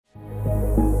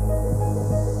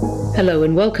Hello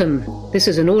and welcome. This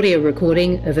is an audio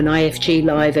recording of an IFG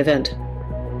Live event.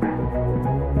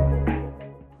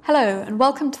 Hello and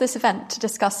welcome to this event to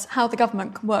discuss how the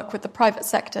government can work with the private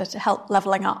sector to help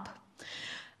levelling up.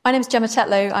 My name is Gemma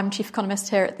Tetlow. I'm Chief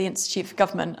Economist here at the Institute for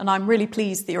Government, and I'm really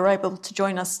pleased that you're able to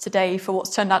join us today for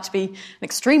what's turned out to be an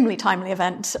extremely timely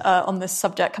event on this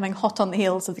subject, coming hot on the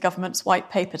heels of the government's white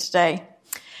paper today.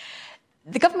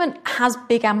 The government has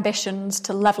big ambitions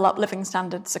to level up living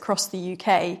standards across the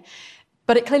UK,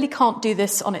 but it clearly can't do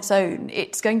this on its own.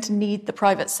 It's going to need the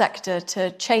private sector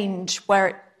to change where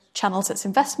it channels its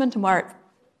investment and where it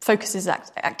focuses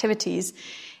activities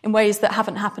in ways that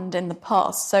haven't happened in the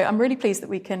past. So I'm really pleased that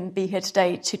we can be here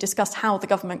today to discuss how the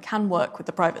government can work with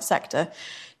the private sector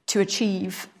to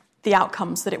achieve the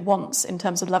outcomes that it wants in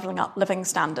terms of levelling up living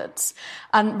standards.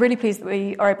 And really pleased that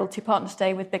we are able to partner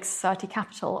today with Big Society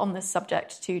Capital on this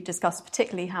subject to discuss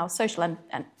particularly how social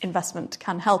investment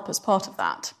can help as part of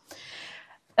that.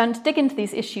 And to dig into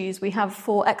these issues, we have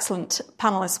four excellent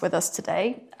panellists with us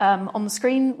today. On the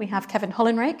screen, we have Kevin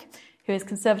Hollinrake, who is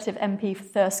Conservative MP for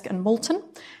Thirsk and Malton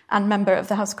and member of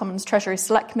the House of Commons Treasury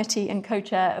Select Committee and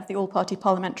co-chair of the All-Party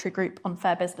Parliamentary Group on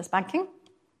Fair Business Banking.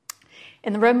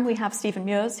 In the room, we have Stephen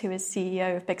Muirs, who is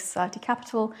CEO of Big Society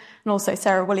Capital, and also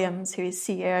Sarah Williams, who is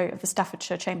CEO of the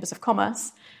Staffordshire Chambers of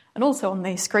Commerce. And also on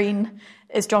the screen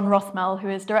is John Rothmell, who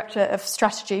is Director of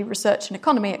Strategy, Research and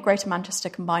Economy at Greater Manchester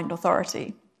Combined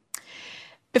Authority.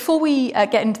 Before we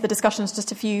get into the discussions,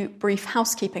 just a few brief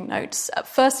housekeeping notes.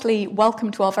 Firstly, welcome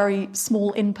to our very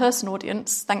small in-person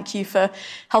audience. Thank you for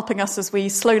helping us as we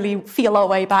slowly feel our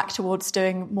way back towards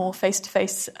doing more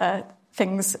face-to-face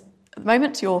things. At the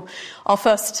moment, you're our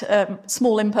first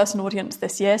small in-person audience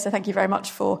this year, so thank you very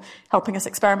much for helping us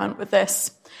experiment with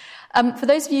this. For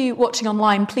those of you watching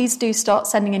online, please do start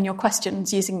sending in your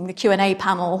questions using the Q&A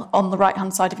panel on the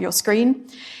right-hand side of your screen.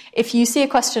 If you see a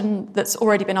question that's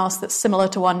already been asked that's similar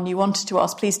to one you wanted to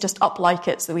ask, please just up-like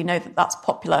it so that we know that that's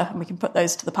popular and we can put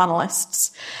those to the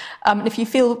panellists. And if you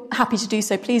feel happy to do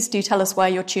so, please do tell us where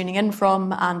you're tuning in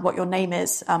from and what your name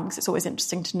is, because it's always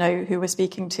interesting to know who we're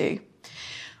speaking to.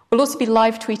 We'll also be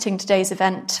live tweeting today's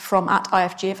event from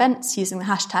 @IFG Events using the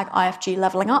hashtag IFG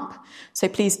Levelling Up, so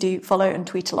please do follow and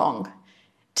tweet along.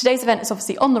 Today's event is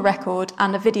obviously on the record,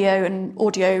 and a video and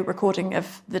audio recording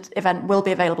of the event will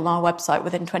be available on our website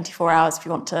within 24 hours if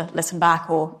you want to listen back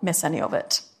or miss any of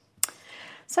it.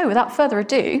 So without further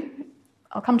ado,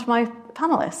 I'll come to my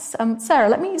panellists. Sarah,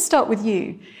 let me start with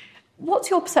you. What's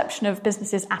your perception of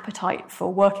businesses' appetite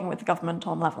for working with the government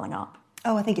on levelling up?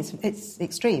 Oh, I think it's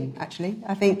extreme, actually.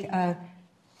 I think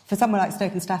for somewhere like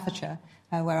Stoke and Staffordshire,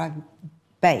 where I'm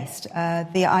based,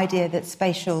 the idea that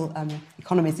spatial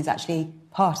economies is actually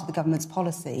part of the government's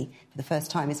policy for the first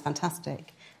time is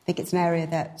fantastic. I think it's an area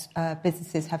that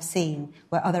businesses have seen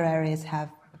where other areas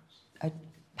have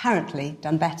apparently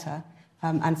done better.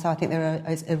 And so I think there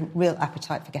is a real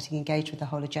appetite for getting engaged with the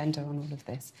whole agenda on all of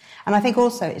this. And I think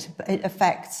also it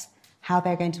affects how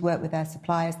they're going to work with their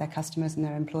suppliers, their customers and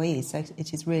their employees. So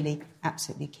it is really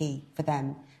absolutely key for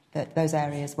them that those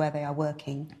areas where they are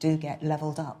working do get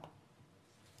levelled up.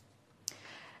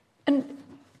 And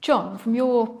John, from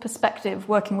your perspective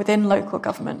working within local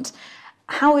government,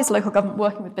 how is local government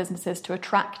working with businesses to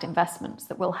attract investments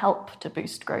that will help to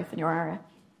boost growth in your area?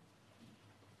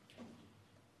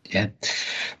 Yeah,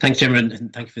 thanks, Gemma,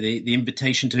 and thank you for the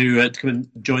invitation to come and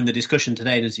join the discussion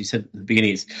today. And as you said at the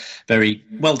beginning, it's very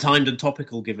well timed and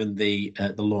topical given the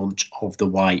launch of the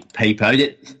white paper.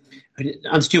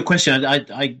 Answer to your question,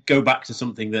 I go back to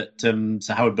something that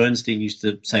Sir Howard Bernstein used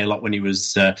to say a lot when he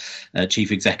was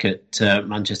chief exec at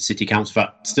Manchester City Council. In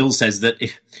fact, still says that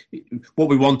what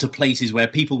we want are places where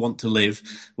people want to live,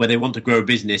 where they want to grow a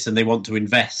business and they want to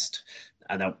invest.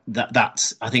 And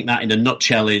that's I think that in a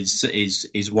nutshell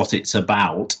is what it's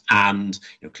about, and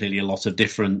clearly a lot of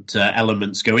different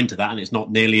elements go into that, and it's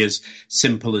not nearly as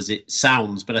simple as it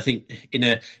sounds. But I think in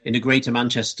a Greater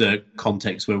Manchester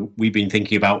context, where we've been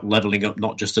thinking about levelling up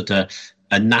not just at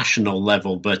a national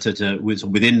level, but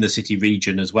within the city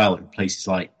region as well, in places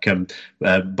like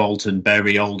Bolton,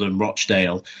 Bury, Oldham,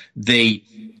 Rochdale.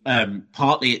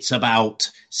 Partly it's about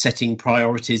setting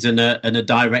priorities and a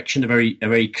direction, a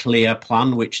very clear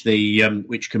plan, which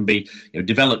can be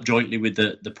developed jointly with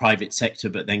the private sector,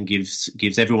 but then gives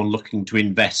everyone looking to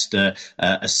invest a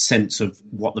sense of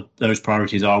what those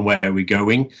priorities are and where we're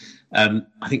going.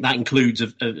 I think that includes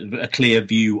a clear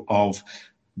view of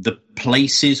the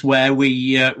places where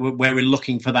we're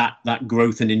looking for that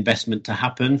growth and investment to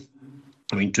happen.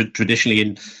 I mean, traditionally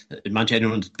in Manchester,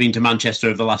 anyone who's been to Manchester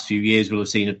over the last few years will have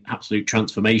seen an absolute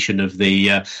transformation of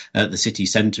the city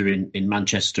centre in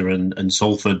Manchester and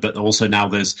Salford. But also now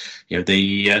there's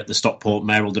the Stockport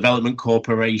Mayoral Development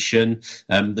Corporation,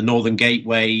 the Northern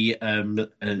Gateway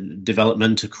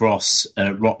development across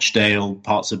Rochdale,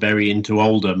 parts of Bury into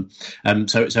Oldham.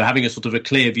 So having a sort of a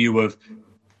clear view of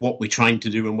what we're trying to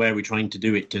do and where we're trying to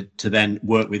do it to then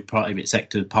work with private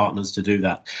sector partners to do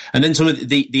that. And then some of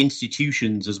the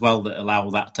institutions as well that allow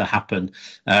that to happen.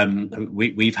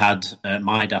 We've had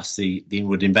MIDAS, the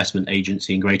Inward Investment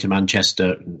Agency in Greater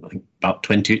Manchester, I think about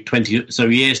 20 or so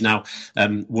years now,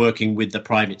 working with the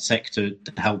private sector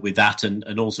to help with that,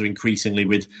 and also increasingly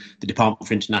with the Department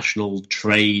for International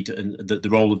Trade, and the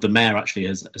role of the Mayor actually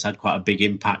has had quite a big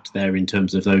impact there in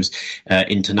terms of those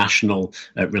international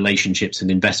relationships and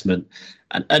investment.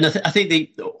 And I think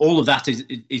all of that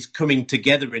is coming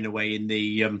together in a way in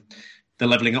the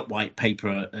Levelling Up white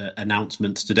paper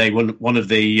announcements today. One of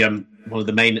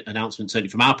the main announcements, certainly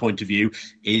from our point of view,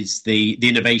 is the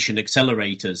innovation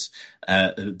accelerators.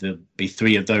 There'll be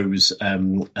 3 of those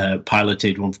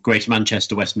piloted: one for Greater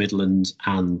Manchester, West Midlands,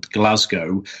 and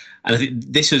Glasgow. And I think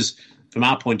this has, from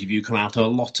our point of view, come out a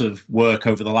lot of work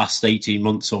over the last 18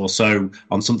 months or so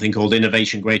on something called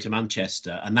Innovation Greater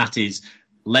Manchester, and that is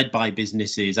led by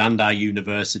businesses and our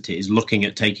universities, looking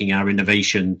at taking our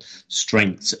innovation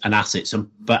strengths and assets,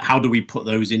 but how do we put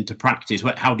those into practice?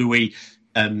 How do we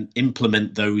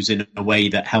implement those in a way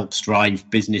that helps drive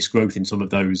business growth in some of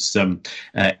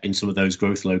those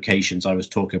growth locations I was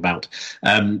talking about,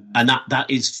 and that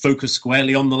is focused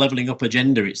squarely on the Levelling Up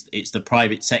agenda. It's the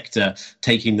private sector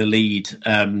taking the lead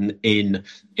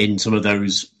in some of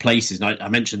those places. And I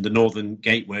mentioned the Northern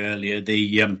Gateway earlier.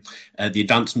 The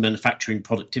Advanced Manufacturing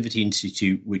Productivity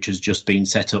Institute, which has just been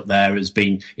set up there, has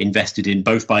been invested in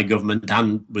both by government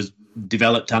and was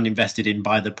developed and invested in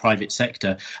by the private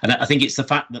sector. And I think it's the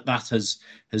fact that has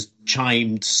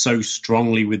chimed so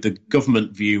strongly with the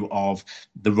government view of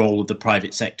the role of the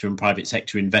private sector and private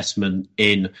sector investment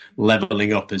in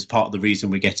levelling up as part of the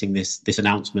reason we're getting this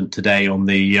announcement today on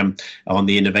the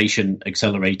innovation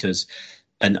accelerators.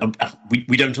 And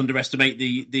we don't underestimate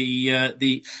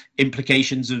the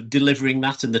implications of delivering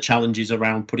that and the challenges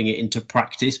around putting it into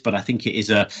practice. But I think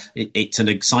it's an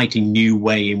exciting new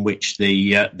way in which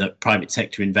the private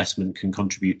sector investment can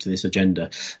contribute to this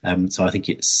agenda. So I think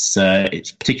it's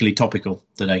particularly topical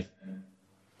today.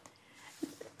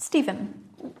 Stephen,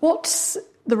 what's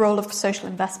the role of social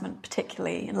investment,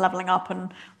 particularly in levelling up,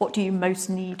 and what do you most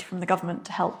need from the government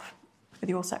to help with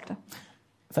your sector?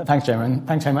 Thanks, Gemma, and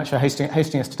thanks very much for hosting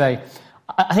us today.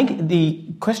 I think the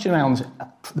question around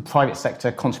the private sector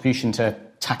contribution to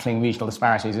tackling regional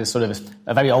disparities is sort of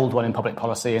a very old one in public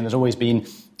policy, and there's always been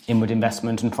inward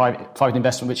investment and private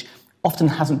investment, which often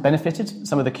hasn't benefited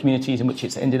some of the communities in which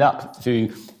it's ended up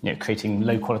through creating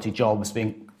low-quality jobs,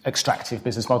 being extractive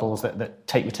business models that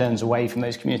take returns away from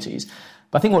those communities.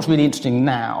 But I think what's really interesting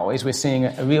now is we're seeing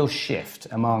a real shift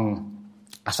among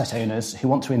asset owners who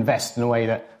want to invest in a way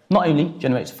that not only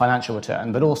generates a financial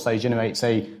return, but also generates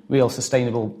a real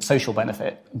sustainable social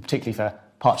benefit, particularly for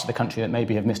parts of the country that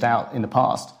maybe have missed out in the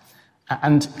past.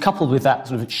 And coupled with that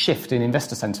sort of shift in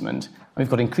investor sentiment, we've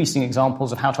got increasing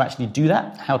examples of how to actually do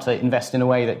that, how to invest in a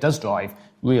way that does drive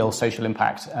real social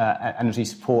impact and really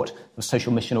support the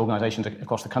social mission organisations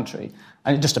across the country.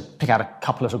 And just to pick out a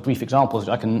couple of brief examples,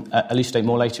 which I can elucidate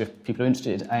more later if people are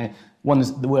interested. One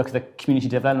is the work of the Community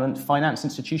Development Finance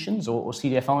Institutions, or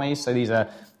CDFIs. So these are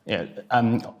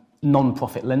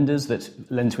non-profit lenders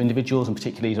that lend to individuals, and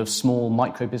particularly sort of small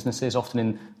micro businesses, often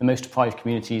in the most deprived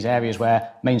communities, areas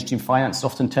where mainstream finance has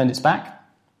often turned its back.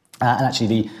 And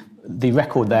actually the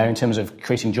record there in terms of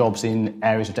creating jobs in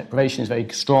areas of deprivation is very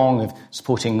strong, of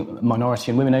supporting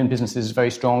minority and women-owned businesses is very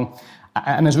strong.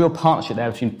 And there's a real partnership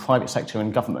there between private sector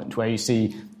and government, where you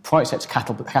see private sector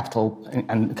capital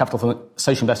and capital from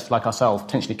social investors like ourselves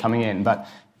potentially coming in, but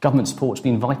government support's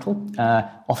been vital,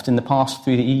 often in the past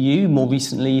through the EU, more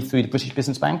recently through the British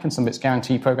Business Bank and some of its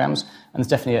guarantee programmes, and there's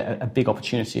definitely a big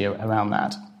opportunity around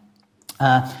that.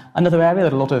 Another area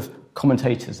that a lot of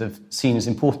commentators have seen as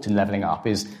important in levelling up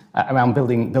is around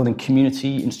building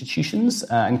community institutions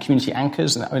and community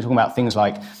anchors. And we're talking about things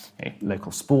like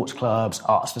local sports clubs,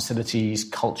 arts facilities,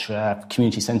 culture,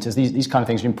 community centres. These kind of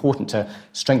things are important to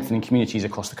strengthening communities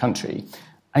across the country.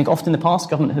 I think often in the past,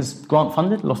 government has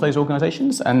grant-funded a lot of those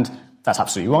organisations, and that's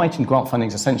absolutely right, and grant funding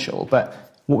is essential. But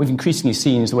what we've increasingly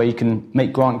seen is the way you can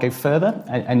make grant go further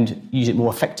and use it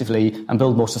more effectively and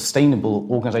build more sustainable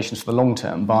organisations for the long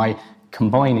term by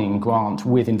combining grant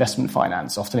with investment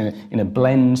finance, often in a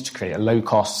blend to create a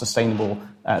low-cost, sustainable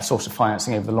source of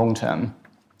financing over the long term.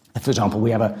 For example,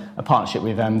 we have a partnership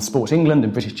with Sport England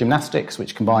and British Gymnastics,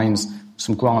 which combines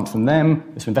some grant from them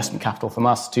with some investment capital from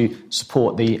us to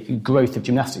support the growth of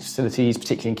gymnastics facilities,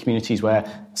 particularly in communities where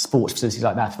sports facilities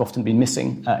like that have often been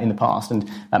missing in the past. And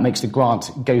that makes the grant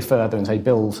go further and, say,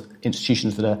 build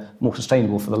institutions that are more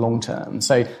sustainable for the long term.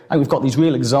 So I think we've got these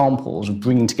real examples of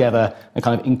bringing together and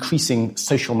kind of increasing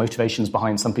social motivations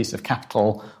behind some piece of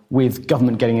capital, with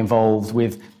government getting involved,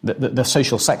 with the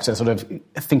social sector sort of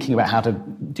thinking about how to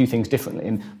do things differently,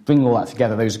 and bringing all that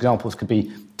together. Those examples could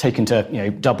be taken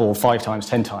to double, 5 times,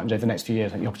 10 times over the next few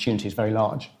years. I think the opportunity is very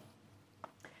large.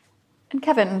 And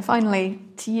Kevin, finally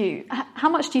to you, how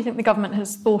much do you think the government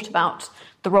has thought about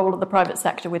the role of the private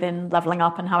sector within levelling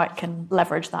up and how it can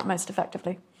leverage that most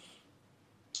effectively?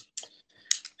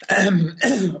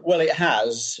 Well, it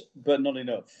has, but not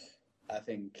enough. I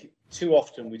think too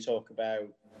often we talk about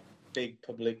big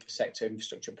public sector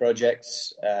infrastructure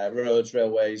projects, roads,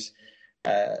 railways,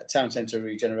 town centre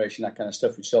regeneration, that kind of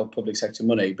stuff, which is all public sector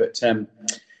money. But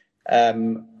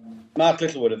Mark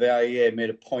Littlewood of the IEA made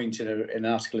a point in an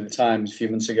article in the Times a few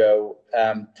months ago.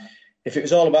 If it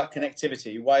was all about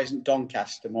connectivity, why isn't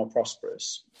Doncaster more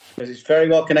prosperous? Because it's very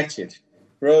well connected.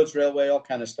 Roads, railway, all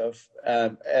kind of stuff,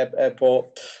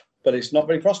 airport, but it's not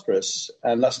very prosperous.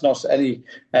 And that's not any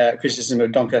criticism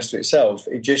of Doncaster itself.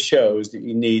 It just shows that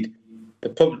you need the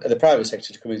private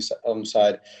sector to come in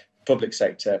alongside the public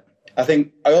sector. I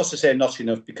also say not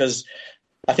enough, because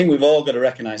I think we've all got to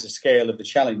recognise the scale of the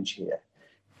challenge here.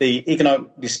 The economic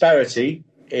disparity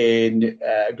in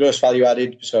gross value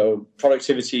added, so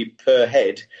productivity per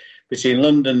head, between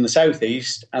London and the South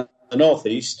East and the North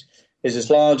East is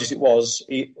as large as it was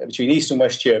between East and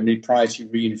West Germany prior to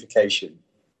reunification.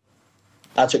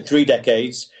 That took 3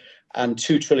 decades and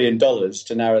 $2 trillion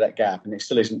to narrow that gap, and it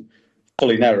still isn't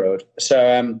fully narrowed. So,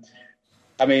 and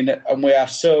we are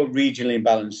so regionally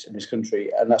imbalanced in this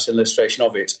country, and that's an illustration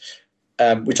of it.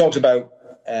 We talked about,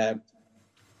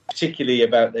 particularly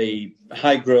about the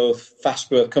high growth, fast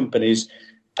growth companies.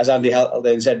 As Andy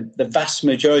Haldane said, the vast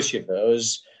majority of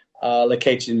those are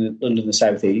located in London and the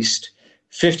South East.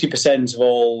 50% of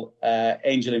all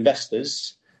angel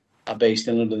investors are based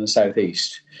in London and the South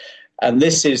East. And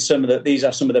these are some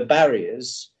of the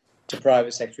barriers to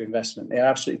private sector investment. They are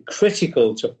absolutely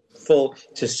critical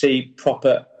to see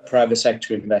proper private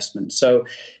sector investment. So,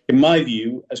 in my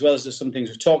view, as well as some things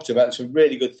we've talked about, some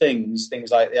really good things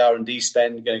like the R&D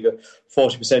spend, going to go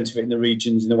 40% of it in the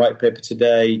regions in the white paper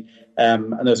today,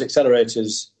 and those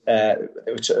accelerators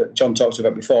which John talked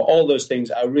about before. All those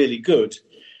things are really good.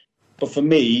 But for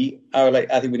me,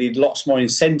 I think we need lots more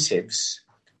incentives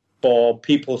for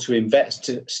people to invest,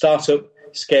 to start up,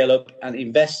 scale up, and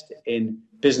invest in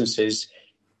businesses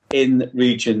in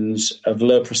regions of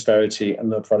low prosperity and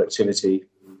low productivity.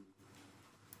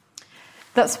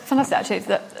 That's fantastic,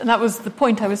 actually. That was the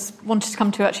point I wanted to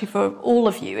come to, actually, for all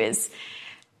of you, is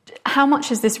how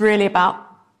much is this really about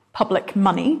public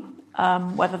money,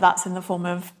 whether that's in the form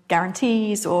of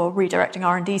guarantees or redirecting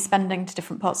R&D spending to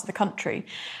different parts of the country?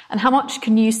 And how much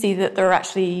can you see that there are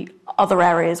actually other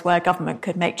areas where government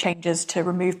could make changes to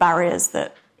remove barriers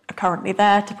that are currently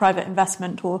there to private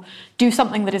investment, or do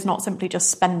something that is not simply just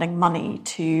spending money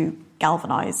to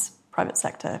galvanise private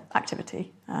sector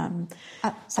activity?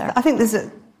 I think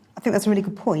that's a really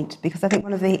good point, because I think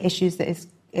one of the issues that is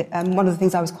one of the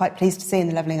things I was quite pleased to see in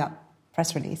the Levelling Up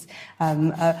press release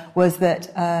was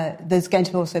that there's going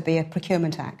to also be a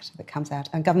procurement act that comes out,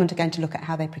 and government are going to look at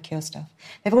how they procure stuff.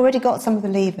 They've already got some of the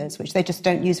levers which they just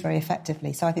don't use very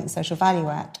effectively. So I think the Social Value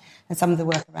Act and some of the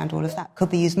work around all of that could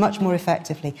be used much more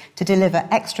effectively to deliver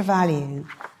extra value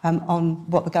on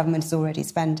what the government is already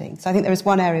spending. So I think there is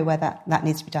one area where that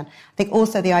needs to be done. I think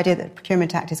also the idea that the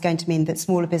Procurement Act is going to mean that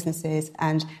smaller businesses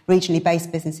and regionally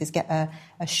based businesses get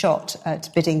a shot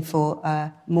at bidding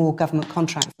for more government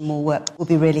contracts and more work will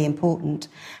be really important.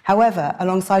 However,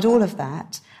 alongside all of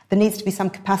that, there needs to be some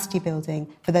capacity building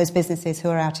for those businesses who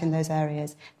are out in those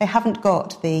areas. They haven't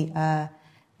got the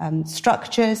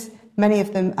structures. Many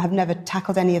of them have never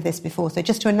tackled any of this before. So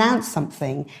just to announce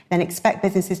something, then expect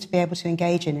businesses to be able to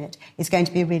engage in it is going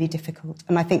to be really difficult.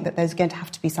 And I think that there's going to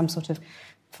have to be some sort of,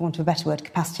 for want of a better word,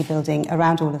 capacity building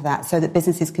around all of that, so that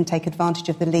businesses can take advantage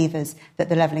of the levers that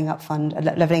the Levelling Up Fund,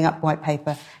 Levelling Up White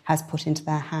Paper has put into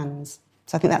their hands.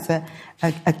 So I think that's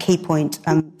a key point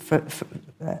from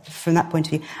that point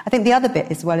of view. I think the other bit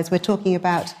as well is we're talking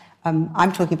about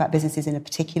I'm talking about businesses in a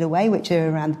particular way, which are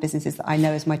around the businesses that I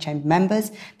know as my chamber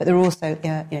members, but there are also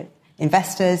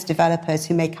investors, developers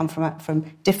who may come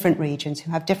from different regions,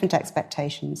 who have different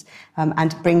expectations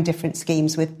and bring different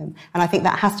schemes with them. And I think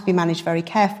that has to be managed very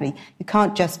carefully. You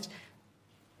can't just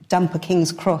dump a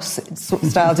King's Cross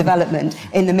style development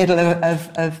in the middle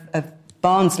of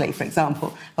Barnsley, for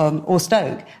example, or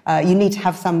Stoke. You need to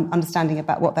have some understanding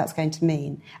about what that's going to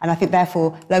mean. And I think,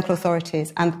 therefore, local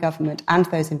authorities and the government and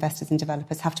those investors and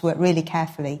developers have to work really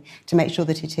carefully to make sure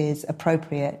that it is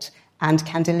appropriate and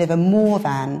can deliver more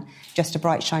than just a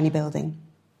bright, shiny building.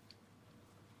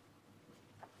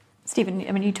 Stephen,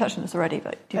 I mean, you touched on this already,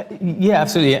 but... Yeah,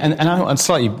 absolutely. And I'd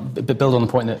slightly build on the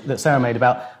point that Sarah made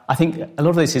about, I think a lot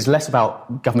of this is less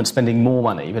about government spending more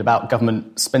money, but about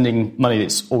government spending money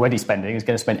that's already spending, is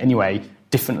going to spend anyway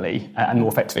differently and more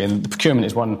effectively. And the procurement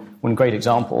is one great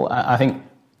example. I think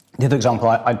the other example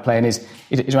I'd play in is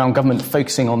around government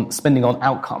focusing on spending on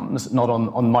outcomes, not on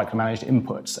micromanaged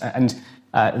inputs. And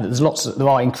there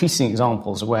are increasing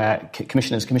examples where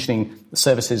commissioners commissioning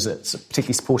services that's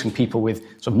particularly supporting people with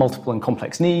sort of multiple and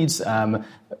complex needs,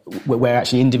 where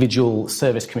actually individual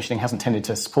service commissioning hasn't tended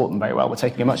to support them very well. We're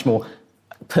taking a much more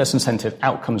person-centred,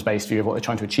 outcomes-based view of what they're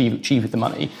trying to achieve with the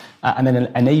money, and then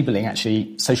enabling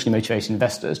actually socially motivated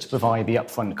investors to provide the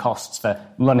upfront costs for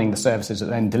running the services that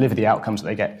then deliver the outcomes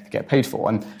that they get paid for.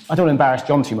 And I don't want to embarrass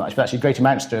John too much, but actually Greater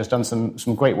Manchester has done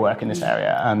some great work in this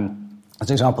area. As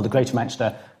an example, the Greater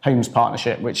Manchester Homes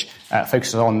Partnership, which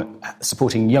focuses on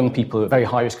supporting young people at very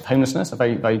high risk of homelessness,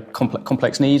 very, very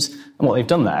complex needs. And what they've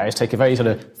done there is take a very sort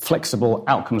of flexible,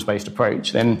 outcomes-based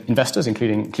approach. Then investors,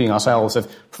 including ourselves,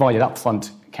 have provided upfront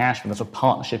cash with a sort of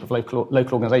partnership of local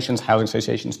organisations, housing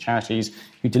associations, charities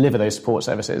who deliver those support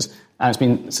services. And it's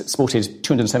been supported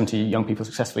 270 young people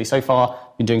successfully so far,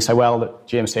 been doing so well that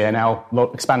GMC are now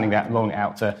expanding that and rolling it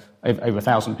out to over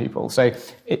 1,000 people. So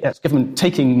it's government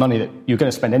taking money that you're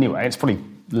going to spend anyway, it's probably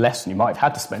less than you might have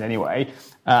had to spend anyway,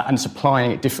 and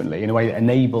supplying it differently in a way that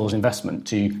enables investment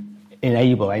to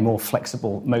enable a more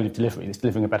flexible mode of delivery that's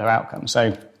delivering a better outcome.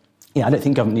 So I don't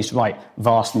think government needs to write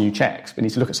vast new checks, but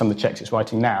needs to look at some of the checks it's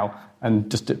writing now and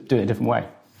just do it a different way.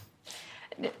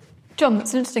 John,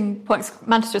 that's an interesting point.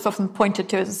 Manchester is often pointed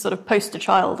to as a sort of poster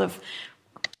child of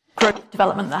growth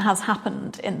development that has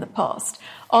happened in the past.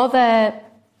 Are there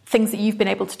things that you've been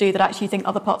able to do that actually you think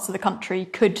other parts of the country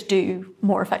could do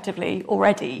more effectively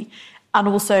already? And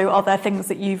also, are there things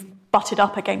that you've butted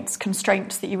up against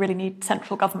constraints that you really need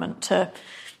central government to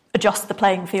adjust the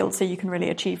playing field so you can really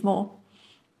achieve more?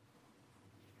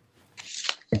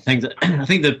 I think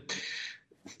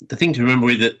the thing to remember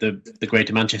with the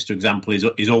Greater Manchester example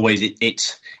is always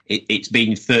it's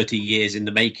been 30 years in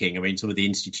the making. I mean, some of the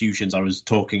institutions I was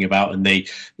talking about and the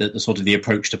sort of the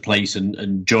approach to place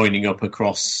and joining up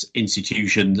across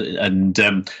institutions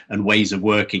and ways of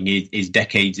working is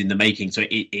decades in the making. So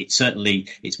it's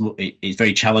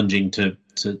very challenging to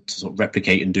sort of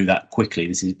replicate and do that quickly.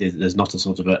 There's not a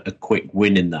sort of a quick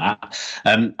win in that.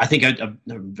 I think I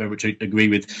very much agree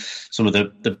with some of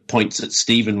the points that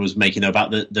Stephen was making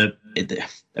about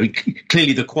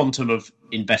clearly the quantum of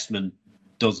investment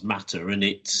does matter, and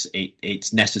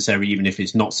it's necessary even if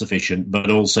it's not sufficient.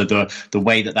 But also the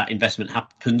way that investment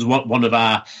happens. One of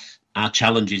our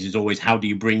challenges is always how do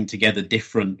you bring together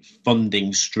different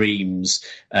funding streams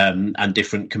and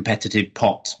different competitive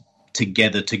pots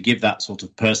together to give that sort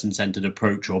of person-centred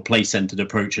approach or place-centred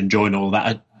approach and join all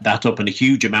that up. And a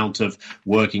huge amount of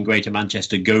work in Greater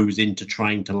Manchester goes into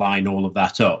trying to line all of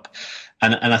that up.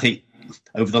 And I think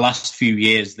over the last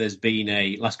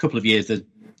couple of years, the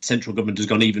central government has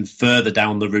gone even further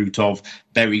down the route of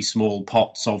very small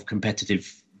pots of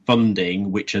competitive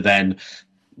funding, which are then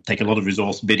take a lot of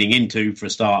resource bidding into for a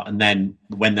start, and then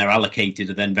when they're allocated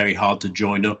are then very hard to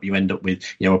join up. You end up with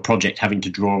a project having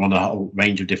to draw on a whole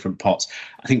range of different pots.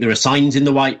 I think there are signs in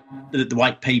the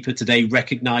white paper today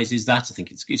recognises that. I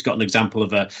think it's got an example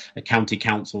of a county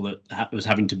council that was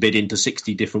having to bid into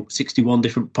 61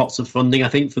 different pots of funding, I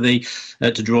think, for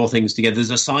to draw things together.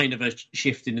 There's a sign of a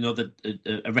shift in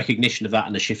a recognition of that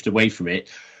and a shift away from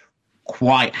it.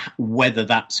 Quite whether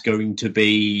that's going to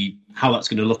be, how that's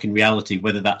going to look in reality,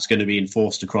 whether that's going to be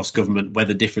enforced across government,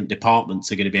 whether different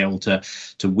departments are going to be able to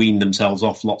wean themselves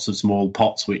off lots of small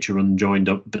pots which are unjoined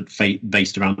up but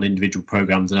based around individual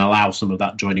programmes and allow some of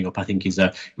that joining up, I think is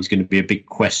going to be a big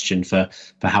question for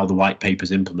how the white paper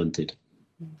is implemented.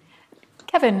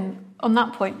 Kevin, on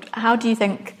that point, how do you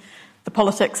think the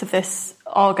politics of this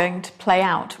are going to play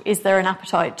out? Is there an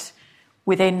appetite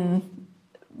within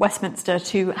Westminster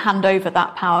to hand over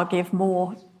that power, give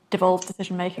more devolved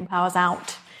decision-making powers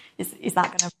out? Is that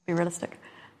going to be realistic?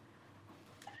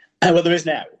 Well, there is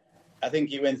now. I think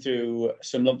he went through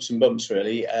some lumps and bumps,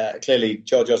 really. Clearly,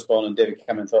 George Osborne and David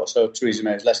Cameron thought so. Theresa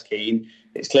May is less keen.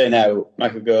 It's clear now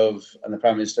Michael Gove and the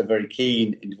Prime Minister are very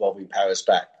keen in devolving powers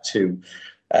back to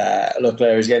local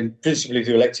areas, again, principally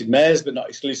through elected mayors, but not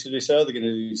exclusively so. They're going to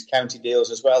use county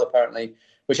deals as well, apparently,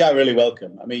 which I really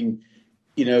welcome. I mean,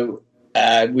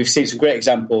 we've seen some great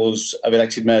examples of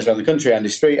elected mayors around the country: Andy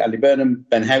Street, Andy Burnham,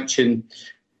 Ben Houchin.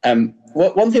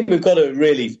 One thing we've got to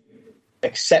really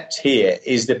accept here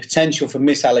is the potential for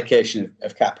misallocation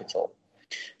of capital.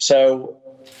 So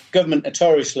government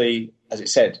notoriously, as it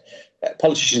said,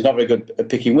 politicians are not very good at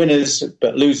picking winners,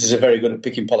 but losers are very good at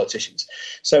picking politicians.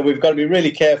 So we've got to be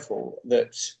really careful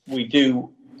that we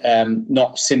do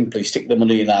not simply stick the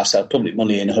money in ourselves, public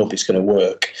money, and hope it's going to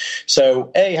work.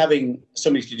 So, having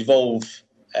somebody to devolve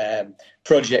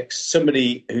projects,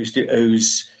 somebody who's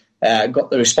got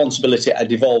the responsibility at a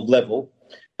devolved level,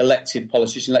 elected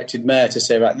politician, elected mayor, to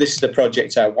say, right, this is the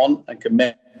project I want, and can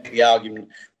make the argument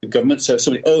with government. So if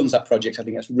somebody owns that project, I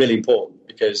think that's really important,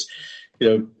 because,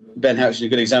 Ben Houchin is a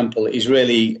good example. He's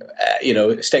really,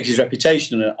 stakes his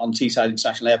reputation on Teesside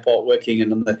International Airport working,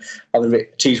 and on the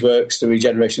Tees Works, the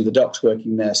regeneration of the docks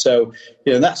working there. So,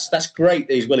 that's great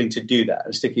that he's willing to do that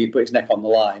and put his neck on the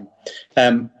line.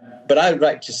 But I would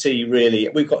like to see, really,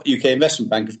 we've got UK Investment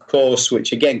Bank, of course,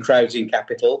 which again crowds in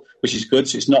capital, which is good.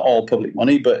 So it's not all public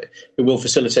money, but it will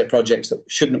facilitate projects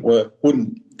that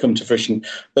wouldn't come to fruition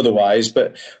otherwise.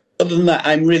 But other than that,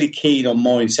 I'm really keen on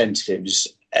more incentives.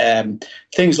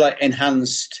 Things like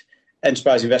enhanced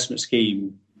enterprise investment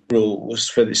scheme rules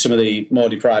for some of the more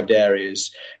deprived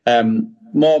areas,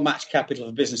 more match capital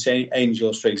for business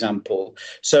angels, for example.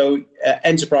 So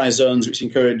enterprise zones, which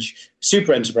encourage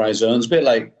super enterprise zones, a bit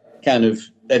like kind of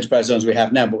enterprise zones we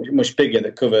have now, but much bigger,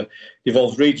 that cover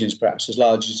devolved regions, perhaps as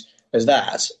large as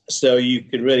that. So you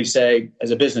could really say,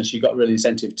 as a business, you've got really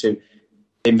incentive to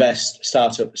invest,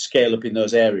 start up, scale up in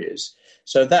those areas.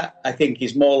 So that, I think,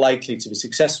 is more likely to be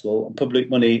successful, and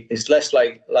public money is less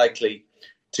likely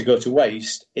to go to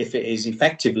waste if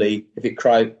it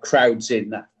crowds in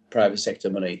that private sector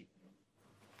money.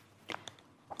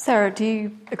 Sarah, do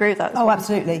you agree with that? Oh,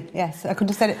 absolutely, yes. I couldn't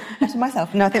have said it better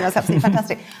myself. No, I think that's absolutely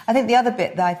fantastic. I think the other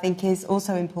bit that I think is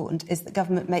also important is that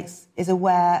government is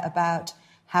aware about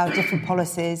how different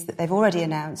policies that they've already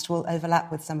announced will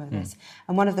overlap with some of this.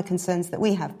 And one of the concerns that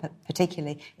we have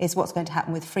particularly is what's going to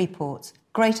happen with free ports.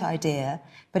 Great idea,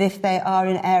 but if they are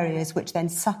in areas which then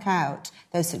suck out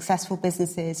those successful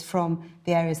businesses from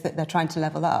the areas that they're trying to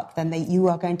level up, then you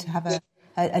are going to have a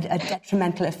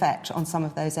detrimental effect on some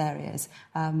of those areas.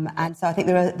 And so I think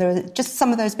there are just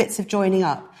some of those bits of joining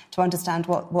up to understand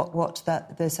what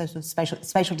the sort of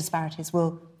spatial disparities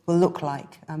will look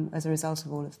like as a result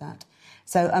of all of that.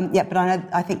 So, but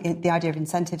I think the idea of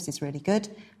incentives is really good.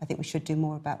 I think we should do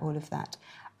more about all of that.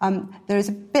 There is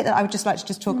a bit that I would just like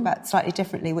to talk about slightly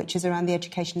differently, which is around the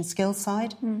education and skills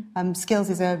side. Skills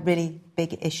is a really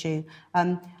big issue.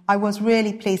 I was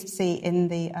really pleased to see in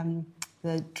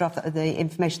the draft, the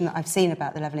information that I've seen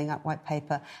about the Levelling Up white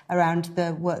paper around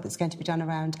the work that's going to be done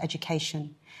around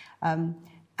education. And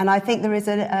I think there is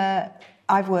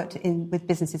I've worked with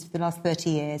businesses for the last 30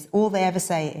 years. All they ever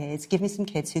say is, give me some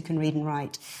kids who can read and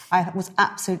write. I was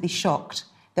absolutely shocked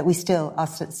that we still are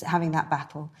having that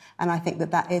battle. And I think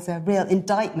that is a real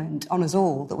indictment on us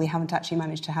all, that we haven't actually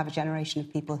managed to have a generation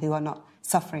of people who are not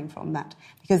suffering from that.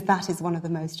 Because that is one of the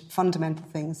most fundamental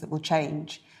things that will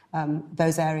change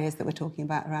those areas that we're talking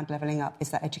about around levelling up, is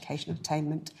that educational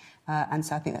attainment. And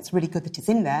so I think that's really good that it's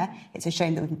in there. It's a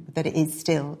shame that it is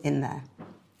still in there.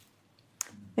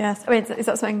 Yes, I mean, is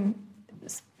that something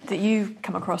that you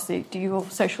come across? Do your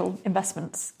social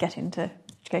investments get into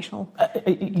educational?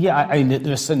 I mean,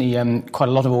 there's certainly quite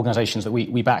a lot of organisations that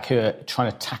we back who are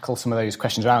trying to tackle some of those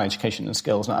questions around education and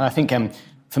skills. And I think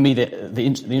for me, the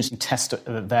interesting test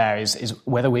there is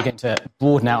whether we're going to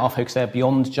broaden out our focus there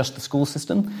beyond just the school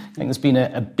system. I think there's been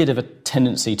a bit of a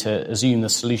tendency to assume the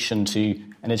solution to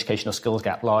an educational skills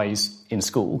gap lies in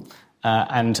school.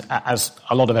 And as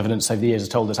a lot of evidence over the years has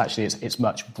told us, actually it's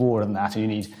much broader than that. And you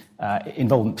need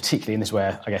involvement, particularly in this,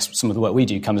 where I guess some of the work we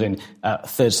do comes in,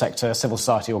 third sector, civil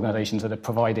society organisations that are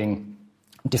providing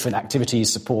different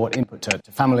activities, support, input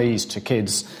to families, to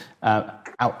kids,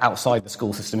 outside the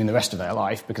school system in the rest of their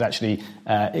life. Because actually,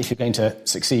 if you're going to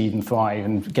succeed and thrive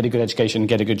and get a good education,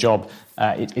 get a good job,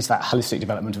 it's that holistic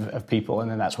development of people.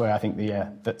 And then that's where I think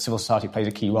that civil society plays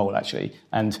a key role, actually.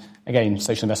 And again,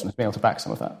 social investment has been able to back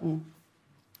some of that.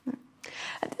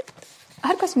 I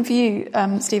had a question for you,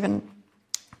 Stephen.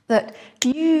 That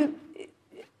do you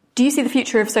see the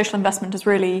future of social investment as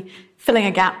really filling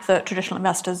a gap that traditional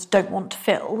investors don't want to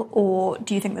fill, or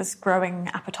do you think there's growing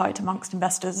appetite amongst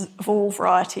investors of all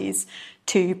varieties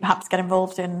to perhaps get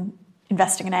involved in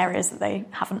investing in areas that they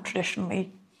haven't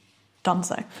traditionally done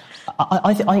so?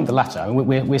 I think the latter.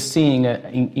 We're seeing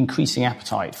an increasing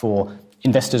appetite for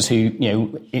investors who,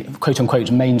 quote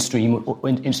unquote, mainstream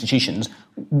institutions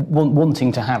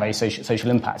wanting to have a social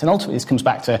impact. And ultimately, this comes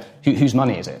back to whose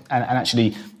money is it? And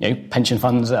actually, pension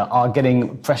funds are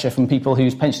getting pressure from people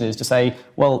whose pension is to say,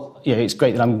 well, it's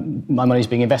great that my money is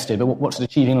being invested, but what's it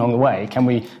achieving along the way? Can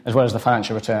we, as well as the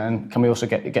financial return, can we also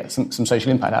get some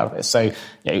social impact out of this? So,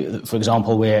 for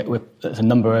example, we're a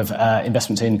number of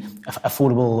investments in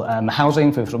affordable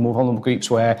housing for sort of more vulnerable groups,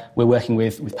 where we're working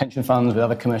with pension funds, with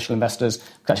other commercial investors.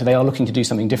 Actually, they are looking to do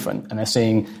something different, and they're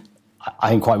seeing, I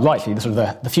think quite rightly,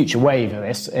 the future wave of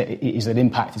this is that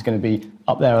impact is going to be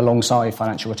up there alongside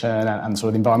financial return and sort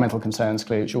of environmental concerns,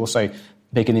 clearly, which are also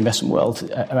big in the investment world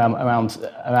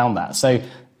around that. So,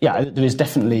 yeah, there is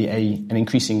definitely an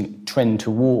increasing trend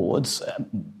towards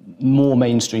more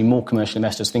mainstream, more commercial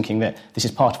investors thinking that this is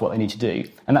part of what they need to do.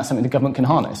 And that's something the government can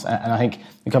harness. And I think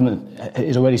the government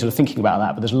is already sort of thinking about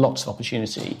that, but there's lots of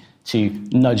opportunity to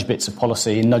nudge bits of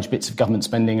policy and nudge bits of government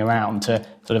spending around to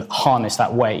sort of harness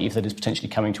that wave that is potentially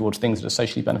coming towards things that are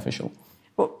socially beneficial.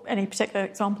 Well, any particular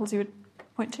examples you would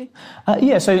point to?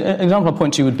 So an example I'll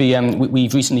point to would be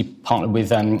we've recently partnered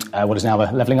with what is now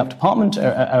the Levelling Up Department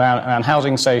around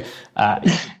housing. So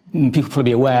people probably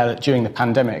be aware that during the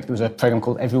pandemic there was a programme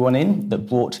called Everyone In that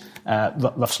brought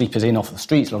rough sleepers in off the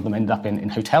streets. A lot of them ended up in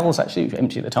hotels, actually, which were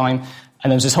empty at the time. And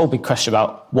there was this whole big question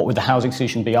about what would the housing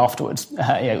solution be afterwards.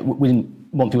 We didn't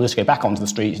want people to go back onto the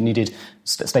streets. You needed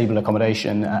stable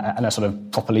accommodation and a sort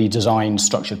of properly designed,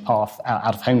 structured path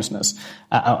out of homelessness.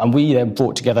 And we then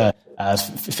brought together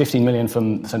 15 million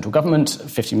from the central government,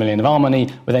 50 million of our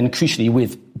money, but then crucially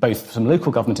with both some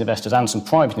local government investors and some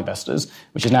private investors,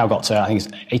 which has now got to, I think it's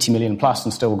 80 million plus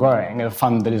and still growing, a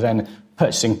fund that is then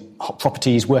purchasing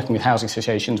properties, working with housing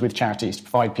associations, with charities to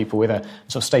provide people with a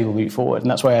sort of stable route forward.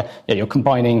 And that's where you're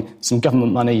combining some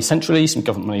government money centrally, some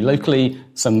government money locally,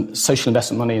 some social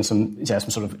investment money, and some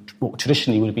sort of what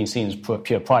traditionally would have been seen as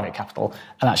pure private capital,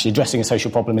 and actually addressing a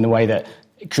social problem in a way that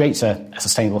creates a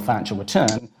sustainable financial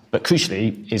return, but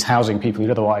crucially is housing people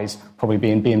who'd otherwise probably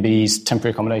be in B&Bs,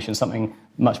 temporary accommodation, something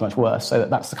much, much worse. So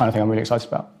that's the kind of thing I'm really excited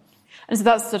about. And so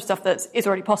that's the sort of stuff that is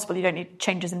already possible. You don't need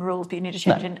changes in rules, but you need a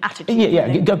change in attitude.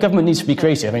 Yeah. Government needs to be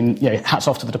creative. I mean, hats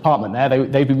off to the department there.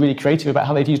 They'd be really creative about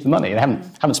how they've used the money. They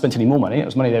haven't spent any more money. It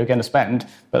was money they were going to spend,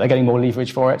 but they're getting more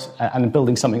leverage for it and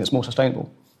building something that's more sustainable.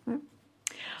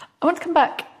 I want to come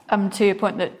back to a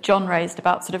point that John raised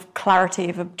about sort of clarity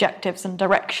of objectives and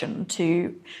direction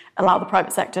to allow the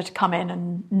private sector to come in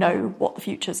and know what the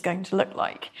future is going to look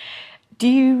like.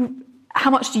 How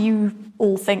much do you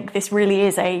all think this really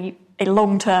is a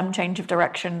long-term change of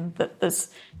direction, that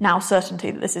there's now certainty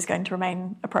that this is going to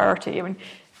remain a priority? I mean,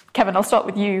 Kevin, I'll start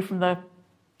with you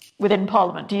within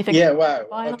Parliament. Do you think... Yeah, wow,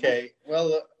 OK.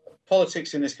 Well,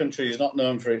 politics in this country is not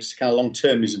known for its kind of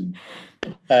long-termism.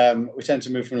 We tend to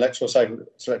move from electoral cycle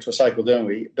to electoral cycle, don't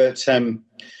we? But, I mean,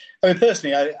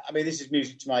 personally, I mean, this is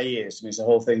music to my ears. I mean, it's the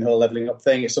whole thing, the whole levelling up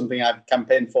thing. It's something I've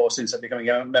campaigned for since I've become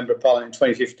a member of Parliament in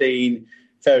 2015,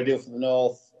 Fairer Deal for the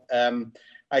North.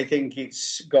 I think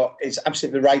it's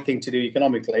absolutely the right thing to do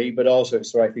economically, but also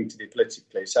it's the right thing to do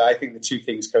politically. So I think the two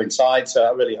things coincide. So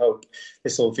I really hope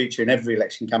this will feature in every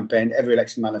election campaign, every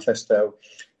election manifesto,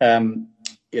 for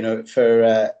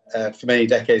many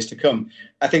decades to come.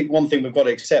 I think one thing we've got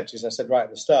to accept, as I said right at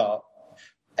the start,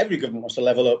 every government wants to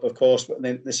level up, of course, but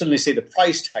then they suddenly see the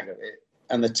price tag of it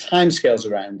and the timescales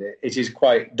around it. It is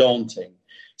quite daunting.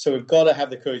 So we've got to have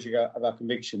the courage of our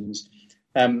convictions.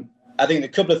 I think the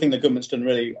couple of things the government's done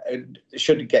really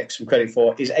should get some credit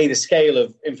for is, A, the scale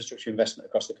of infrastructure investment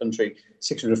across the country,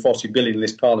 640 billion in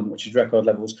this Parliament, which is record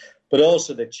levels, but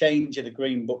also the change of the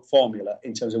Green Book formula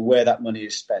in terms of where that money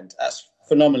is spent. That's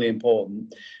phenomenally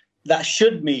important. That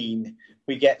should mean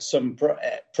we get some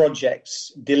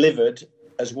projects delivered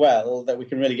as well that we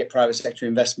can really get private sector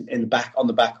investment on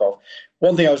the back of.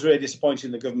 One thing I was really disappointed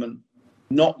in the government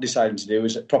not deciding to do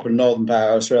is a proper Northern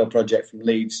Powerhouse rail project from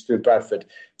Leeds through Bradford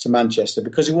to Manchester,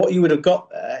 because what you would have got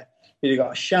there, you'd have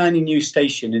got a shiny new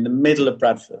station in the middle of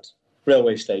Bradford,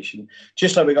 railway station,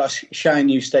 just like we got a shiny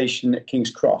new station at King's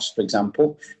Cross, for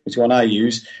example, which is one I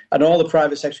use, and all the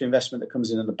private sector investment that comes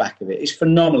in on the back of it. It's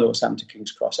phenomenal what's happened to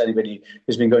King's Cross. Anybody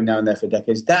who's been going down there for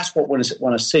decades, that's what we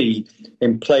want to see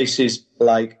in places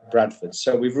like Bradford.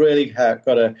 So we've really got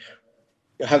to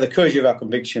have the courage of our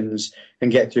convictions and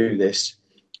get through this.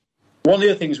 One of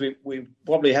the other things we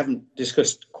probably haven't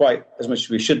discussed quite as much as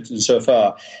we should so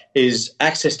far is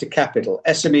access to capital,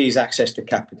 SMEs' access to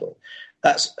capital.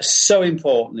 That's so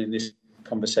important in this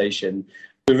conversation.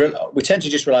 we tend to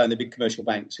just rely on the big commercial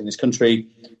banks in this country.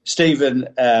 Stephen,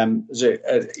 does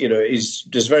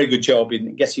a very good job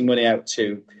in getting money out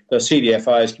to those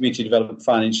CDFIs, community development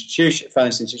finance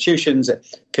institutions that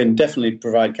can definitely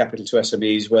provide capital to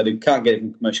SMEs where they can't get it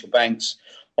from commercial banks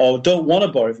or don't want to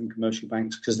borrow from commercial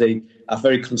banks because they are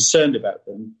very concerned about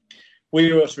them. We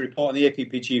wrote a report on the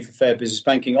APPG for Fair Business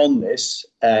Banking on this.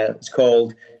 It's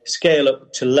called Scale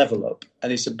Up to Level Up,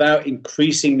 and it's about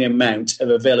increasing the amount of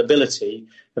availability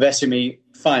of SME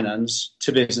finance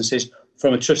to businesses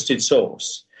from a trusted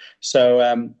source. So,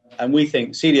 and we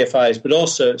think CDFIs, but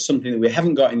also something that we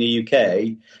haven't got in the UK,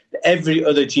 that every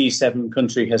other G7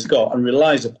 country has got and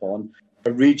relies upon,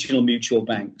 are regional mutual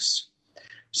banks.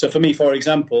 So for me, for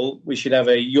example, we should have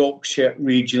a Yorkshire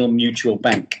Regional Mutual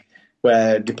Bank,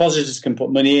 where depositors can put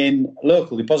money in,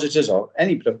 local depositors or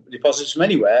any depositors from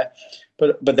anywhere,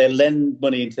 but they lend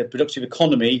money into the productive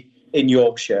economy in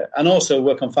Yorkshire, and also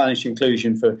work on financial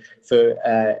inclusion for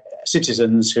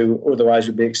citizens who otherwise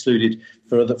would be excluded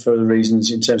for other reasons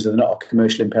in terms of not a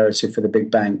commercial imperative for the big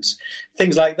banks.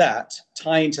 Things like that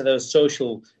tie into those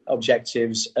social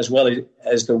objectives as well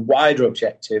as the wider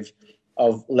objective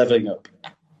of levelling up.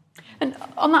 And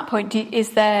on that point,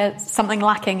 is there something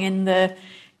lacking in the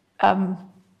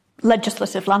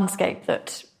legislative landscape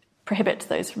that prohibits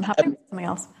those from happening? Something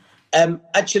else?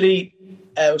 Actually,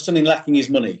 something lacking is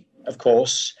money, of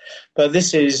course. But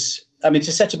this is, to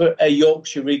set up a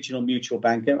Yorkshire Regional Mutual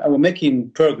Bank, and we're making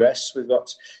progress. We've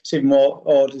got Stephen Moore,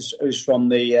 who's from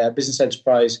the Business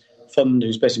Enterprise Fund,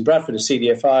 who's based in Bradford, a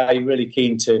CDFI, really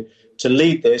keen to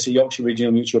lead this, a Yorkshire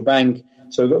Regional Mutual Bank.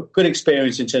 So we've got good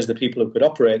experience in terms of the people who could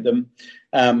operate them.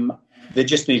 They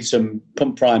just need some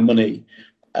pump prime money.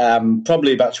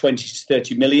 Probably about 20 to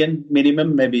 30 million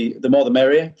minimum, maybe the more the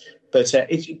merrier. But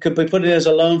it could be put in as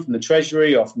a loan from the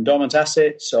Treasury or from dormant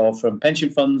assets or from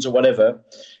pension funds or whatever.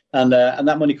 And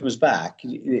that money comes back.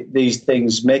 These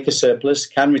things make a surplus,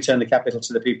 can return the capital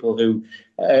to the people who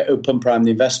pump prime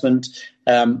the investment.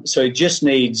 So it just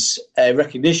needs a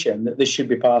recognition that this should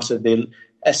be part of the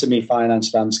SME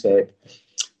finance landscape.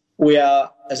 We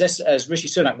are, as Rishi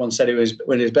Sunak once said,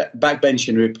 when he was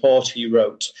backbenching a report he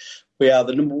wrote, we are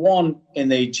the number one in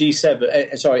the in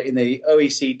the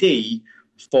OECD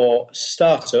for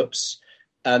startups,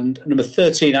 and number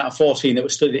 13 out of 14 that were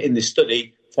studied in this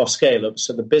study for scale-ups.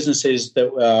 So the businesses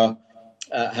that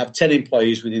have 10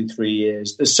 employees within 3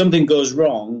 years. There's something goes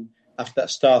wrong after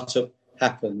that startup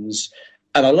happens.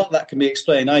 And a lot of that can be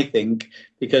explained, I think,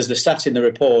 because the stat in the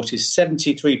report is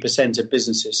 73% of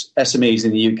businesses, SMEs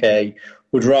in the UK,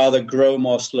 would rather grow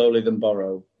more slowly than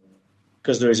borrow.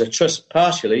 Because there is a trust,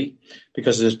 partially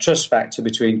because there's a trust factor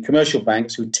between commercial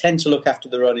banks who tend to look after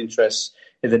their own interests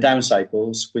in the down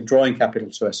cycles, withdrawing capital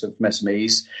to us from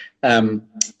SMEs, and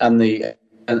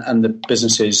the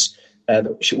businesses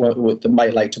that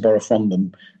might like to borrow from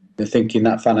them. They're thinking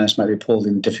that finance might be pulled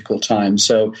in difficult times.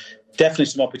 So definitely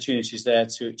some opportunities there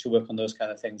to work on those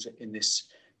kind of things in this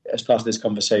as part of this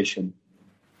conversation.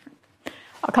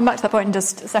 I'll come back to that point in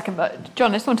just a second, but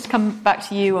John, I just wanted to come back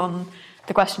to you on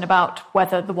the question about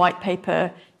whether the white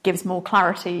paper gives more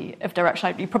clarity of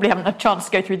direction. You probably haven't had a chance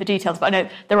to go through the details, but I know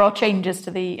there are changes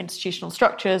to the institutional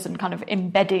structures and kind of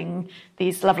embedding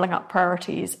these levelling up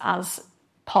priorities as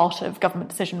part of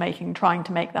government decision-making, trying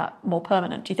to make that more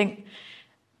permanent. Do you think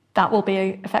that will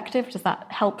be effective? Does that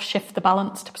help shift the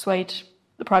balance to persuade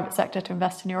the private sector to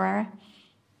invest in your area?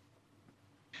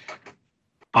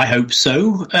 I hope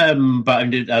so.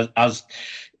 But as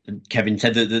Kevin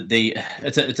said,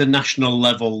 at a national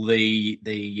level, the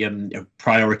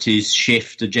priorities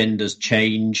shift, agendas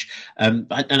change. And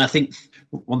I think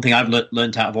one thing I've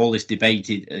learned out of all this debate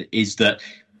is that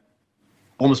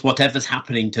almost whatever's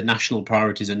happening to national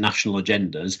priorities and national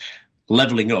agendas,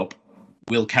 levelling up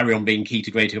will carry on being key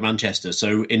to Greater Manchester.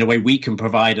 So in a way, we can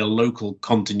provide a local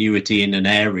continuity in an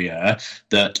area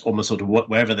that almost sort of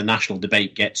wherever the national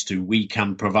debate gets to, we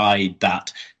can provide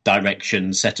that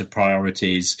direction, set of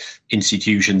priorities,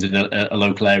 institutions in a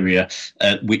local area,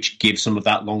 which gives some of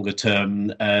that longer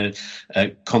term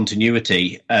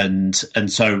continuity. And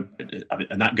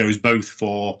that goes both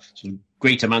for sort of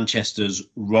Greater Manchester's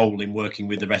role in working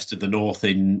with the rest of the north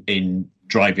in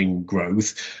driving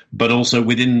growth, but also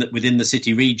within the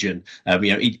city region.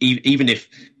 Even if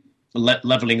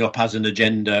levelling up as an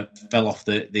agenda fell off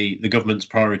the government's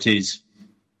priorities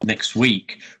next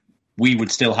week, we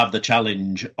would still have the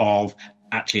challenge of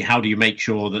actually how do you make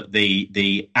sure that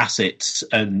the assets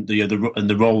and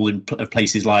the role of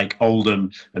places like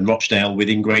Oldham and Rochdale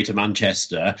within Greater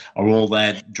Manchester are all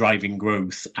there driving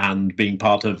growth and being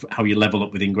part of how you level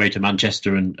up within Greater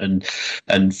Manchester and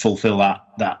fulfil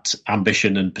that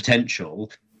ambition and potential.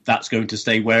 that's going to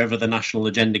stay wherever the national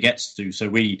agenda gets to. So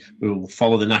we will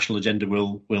follow the national agenda.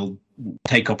 We'll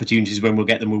take opportunities when we'll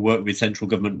get them. We'll work with central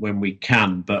government when we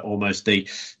can. But almost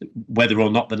whether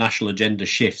or not the national agenda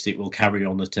shifts, it will carry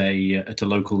on at a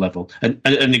local level. And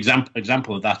an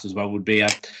example of that as well would be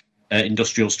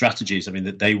industrial strategies. I mean,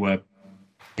 that they were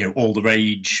all the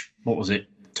rage. What was it?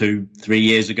 2-3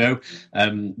 years ago,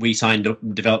 we signed up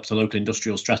and developed a local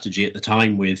industrial strategy at the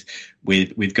time with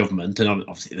government, and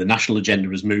obviously the national agenda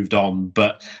has moved on,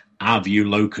 but our view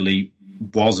locally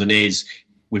was and is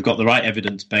we've got the right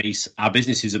evidence base, our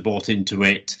businesses are bought into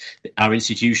it, our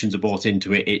institutions are bought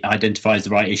into it, it identifies the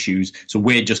right issues, so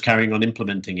we're just carrying on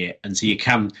implementing it. And so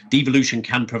devolution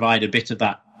can provide a bit of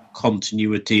that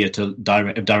continuity of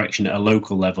direction at a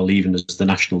local level, even as the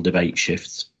national debate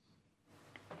shifts.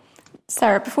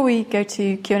 Sarah, before we go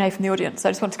to Q&A from the audience,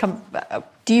 I just want to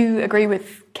do you agree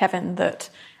with Kevin that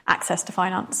access to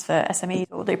finance for SMEs,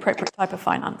 or the appropriate type of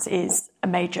finance, is a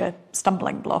major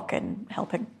stumbling block in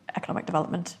helping economic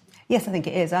development? Yes, I think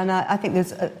it is. And I think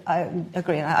I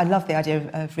agree. I love the idea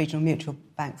of regional mutual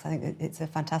banks. I think it's a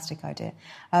fantastic idea.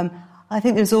 I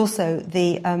think there's also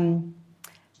there's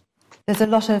a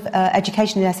lot of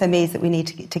education in SMEs that we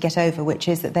need to get over, which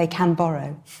is that they can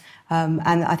borrow. And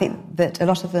I think that a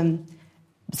lot of them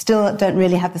still don't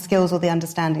really have the skills or the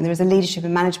understanding. There is a leadership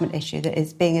and management issue that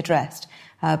is being addressed,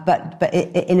 but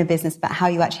in a business, about how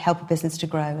you actually help a business to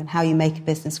grow and how you make a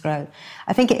business grow.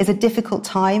 I think it is a difficult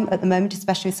time at the moment,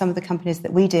 especially with some of the companies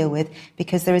that we deal with,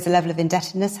 because there is a level of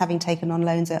indebtedness having taken on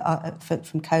loans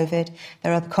from COVID.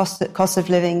 There are the cost of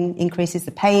living increases,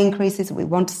 the pay increases that we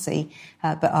want to see,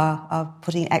 but are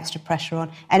putting extra pressure on.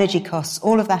 Energy costs,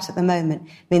 all of that at the moment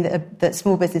mean that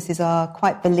small businesses are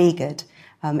quite beleaguered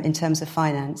in terms of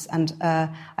finance. And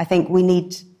I think we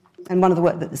need, and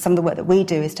some of the work that we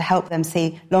do is to help them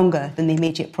see longer than the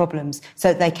immediate problems, so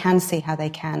that they can see how they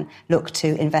can look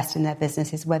to invest in their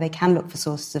businesses, where they can look for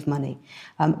sources of money.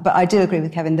 But I do agree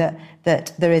with Kevin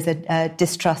that there is a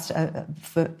distrust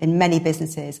in many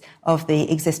businesses of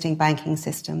the existing banking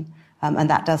system, and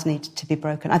that does need to be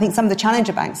broken. I think some of the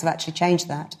challenger banks have actually changed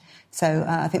that. So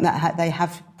I think that they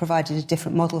have provided a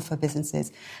different model for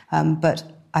businesses. But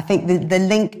I think the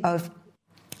link of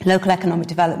local economic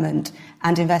development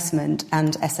and investment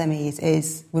and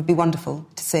SMEs would be wonderful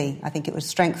to see. I think it would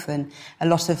strengthen a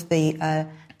lot of the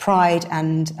pride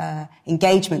and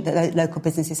engagement that local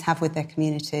businesses have with their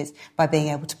communities by being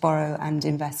able to borrow and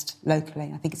invest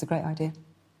locally. I think it's a great idea.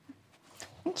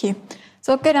 Thank you.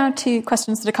 So I'll go down to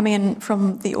questions that are coming in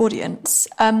from the audience.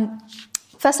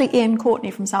 Firstly, Ian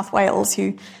Courtney from South Wales,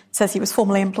 who says he was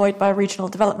formerly employed by a regional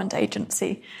development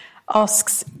agency,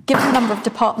 asks, given the number of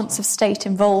departments of state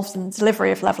involved in the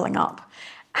delivery of levelling up,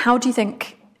 how do you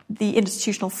think the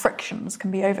institutional frictions can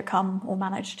be overcome or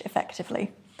managed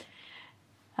effectively?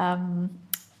 John,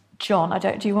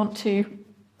 do you want to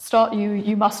start?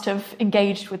 You must have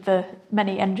engaged with the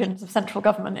many engines of central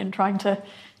government in trying to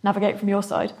navigate from your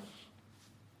side.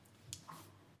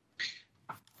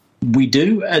 We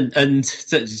do, and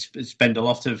spend a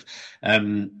lot of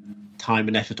time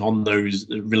and effort on those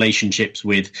relationships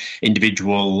with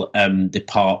individual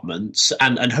departments,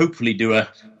 and hopefully do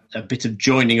a bit of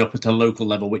joining up at a local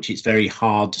level, which it's very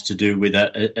hard to do with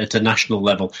at a national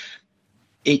level.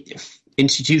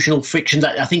 Institutional frictions,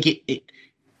 I think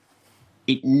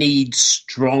it needs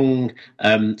strong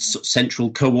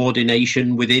central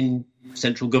coordination within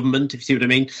central government, if you see what I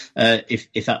mean,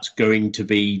 if that's going to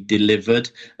be delivered.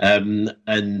 And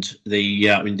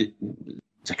the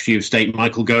Secretary of State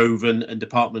Michael Gove and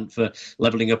Department for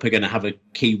Levelling Up are going to have a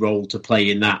key role to play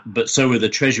in that. But so are the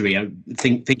Treasury.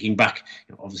 Thinking back,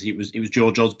 obviously it was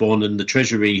George Osborne and the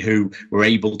Treasury who were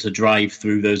able to drive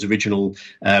through those original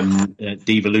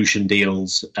devolution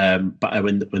deals. But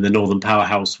when the Northern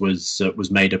Powerhouse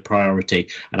was made a priority,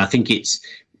 and I think it's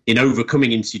in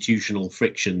overcoming institutional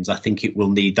frictions, I think it will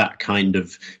need that kind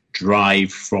of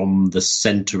drive from the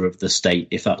centre of the state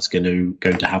if that's going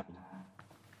to happen.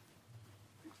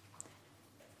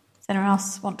 Does anyone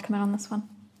else want to come in on this one?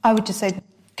 I would just say,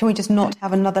 can we just not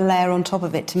have another layer on top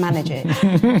of it to manage it?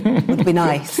 Would be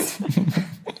nice.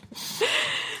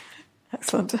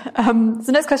 Excellent.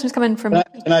 The next question is coming from...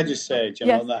 Can I just say, Jim,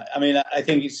 on that? I mean, I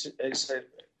think it's a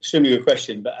extremely good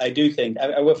question, but I do think...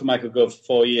 I worked for Michael Gove for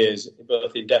 4 years,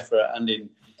 both in DEFRA and in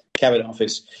Cabinet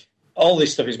Office. All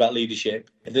this stuff is about leadership.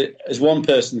 As one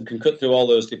person can cut through all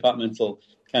those departmental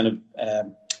kind of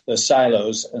those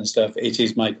silos and stuff, it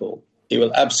is Michael. He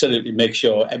will absolutely make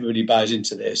sure everybody buys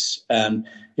into this, and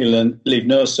he'll leave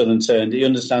no stone unturned. He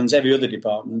understands every other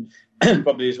department,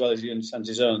 probably as well as he understands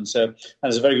his own. So, and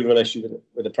there's a very good relationship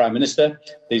with the Prime Minister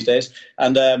these days,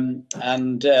 and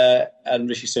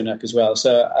Rishi Sunak as well.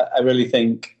 So I really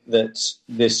think that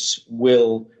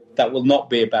that will not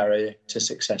be a barrier to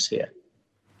success here.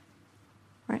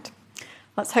 Right.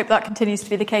 Let's hope that continues to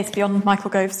be the case beyond Michael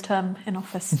Gove's term in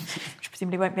office, which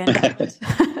presumably won't be indefinite.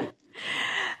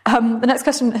 The next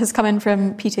question has come in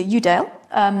from Peter Udale,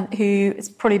 who is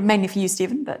probably mainly for you,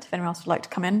 Stephen, but if anyone else would like to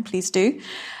come in, please do.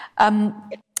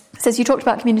 Says, you talked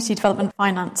about community development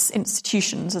finance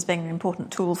institutions as being an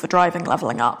important tool for driving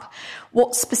levelling up.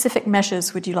 What specific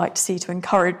measures would you like to see to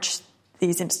encourage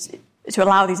to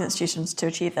allow these institutions to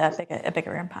achieve a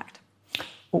bigger impact?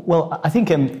 Well, I think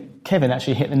Kevin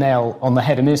actually hit the nail on the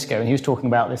head a minute ago, and he was talking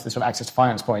about this sort of access to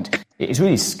finance point. It's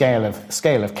really scale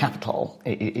of capital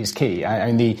is key.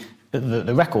 I mean,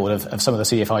 the record of some of the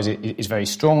CDFIs is very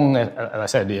strong. As I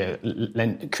said,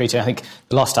 creating, I think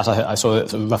the last stat I saw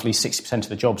that roughly 60% of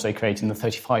the jobs they create in the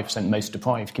 35% most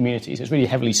deprived communities. It's really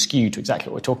heavily skewed to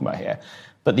exactly what we're talking about here.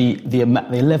 But the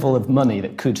level of money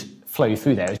that could flow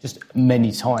through there is just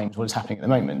many times what is happening at the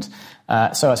moment.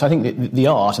 So I think the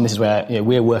art, and this is where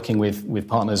we're working with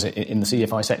partners in the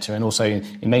CDFI sector and also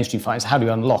in mainstream finance, how do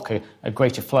we unlock a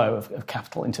greater flow of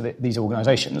capital into these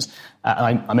organisations?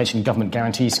 And I mentioned government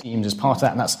guarantee schemes as part of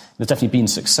that, and there's definitely been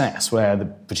success where the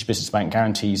British Business Bank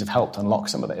guarantees have helped unlock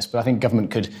some of this. But I think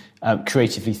government could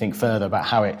creatively think further about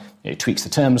how it tweaks the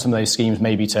terms of some of those schemes,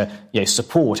 maybe to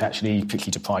support actually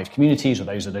particularly deprived communities or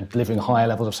those that are delivering higher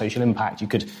levels of social impact. You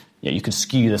could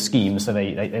skew the schemes so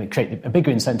they create a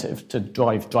bigger incentive to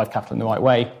drive capital in the right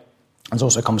way. There's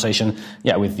also a conversation,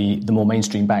 with the more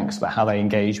mainstream banks about how they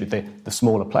engage with the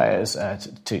smaller players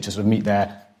to sort of meet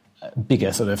their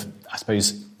bigger sort of, I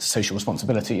suppose, social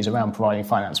responsibilities around providing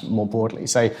finance more broadly.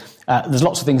 So there's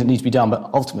lots of things that need to be done, but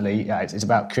ultimately it's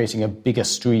about creating a bigger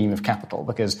stream of capital,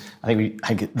 because I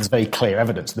think there's very clear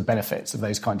evidence of the benefits of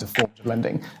those kinds of forms of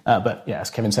lending. But as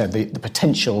Kevin said, the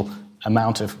potential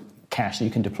amount of cash that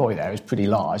you can deploy there is pretty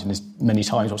large and is many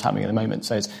times what's happening at the moment.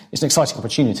 So it's an exciting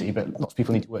opportunity, but lots of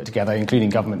people need to work together, including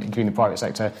government, including the private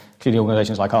sector, including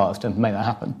organisations like ours, to make that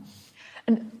happen.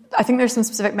 And I think there's some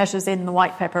specific measures in the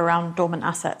white paper around dormant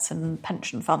assets and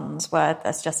pension funds where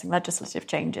they're suggesting legislative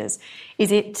changes.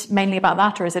 Is it mainly about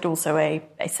that, or is it also a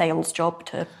sales job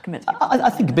to commit? I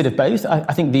think a bit of both.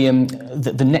 I think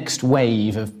the next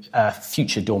wave of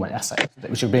future dormant assets,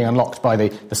 which are being unlocked by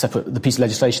the piece of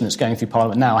legislation that's going through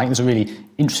Parliament now, I think there's a really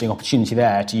interesting opportunity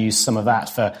there to use some of that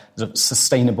for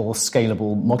sustainable,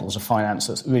 scalable models of finance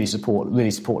that really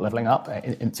support levelling up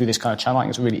through this kind of channel. I think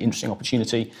it's a really interesting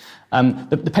opportunity.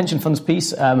 The pension funds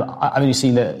piece, I've only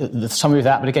seen the summary of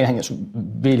that, but again, I think it's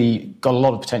really got a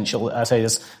lot of potential. I say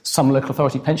there's some local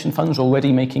authority pension funds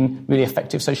already making really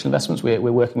effective social investments. We're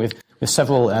working with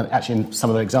several, actually in some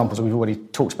of the examples that we've already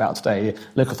talked about today,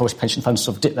 local authority pension funds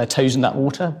sort of dip their toes in that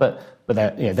water, but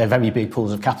they're very big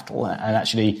pools of capital, and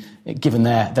actually given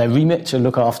their remit to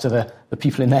look after the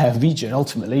people in their region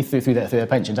ultimately through their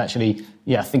pensions, actually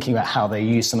thinking about how they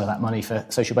use some of that money for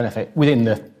social benefit within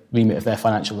the remit of their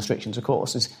financial restrictions, of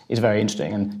course, is very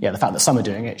interesting. And the fact that some are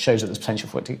doing it shows that there's potential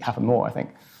for it to happen more, I think.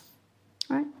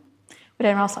 All right. Would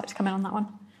anyone else like to come in on that one?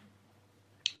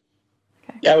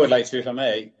 Okay. Yeah, I would like to, if I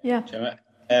may. Yeah. Gemma.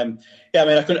 I mean,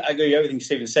 I agree with everything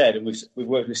Stephen said, and we've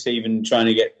worked with Stephen trying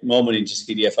to get more money into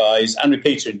CDFIs, and with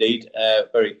Peter, indeed,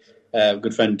 very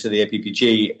good friend to the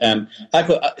APPG. I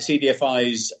put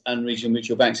CDFIs and regional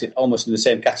mutual banks almost in the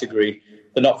same category.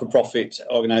 The not-for-profit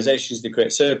organisations, they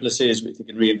create surpluses which they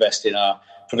can reinvest in our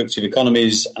productive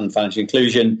economies and financial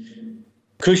inclusion.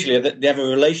 Crucially, they have a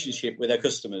relationship with their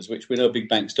customers, which we know big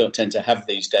banks don't tend to have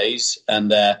these days.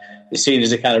 And it's seen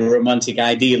as a kind of a romantic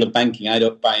ideal of banking. I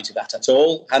don't buy into that at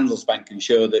all. Handelsbank can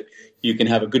show that you can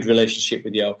have a good relationship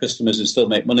with your customers and still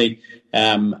make money.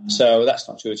 So that's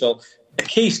not true at all. A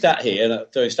key stat here, and I'll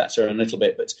throw stats around a little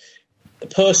bit, but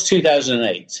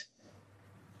post-2008,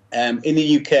 in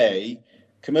the UK,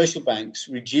 commercial banks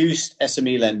reduced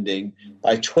SME lending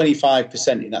by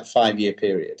 25% in that 5-year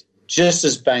period, just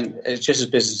as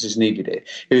businesses needed it.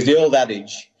 It was the old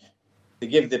adage, they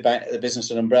give the business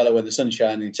an umbrella when the sun's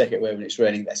shining and take it away when it's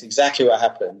raining. That's exactly what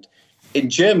happened. In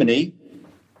Germany,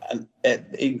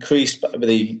 increased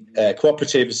the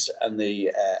cooperatives and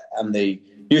the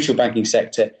mutual banking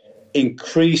sector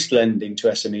increased lending to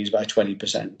SMEs by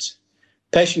 20%.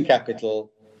 Patient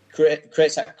capital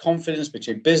creates that confidence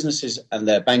between businesses and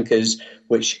their bankers,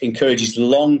 which encourages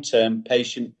long-term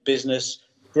patient business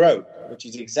growth, which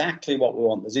is exactly what we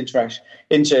want. There's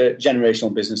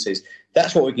intergenerational businesses.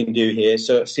 That's what we can do here.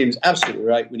 So Stephen's absolutely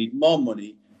right. We need more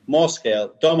money, more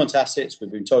scale, dormant assets. We've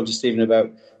been talking to Stephen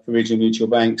about for regional mutual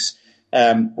banks.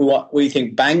 We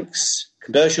think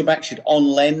commercial banks should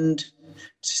on-lend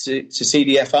to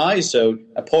CDFIs, so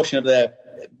a portion of their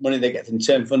money they get from the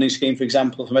Term Funding Scheme, for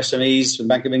example, from SMEs, from the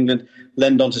Bank of England,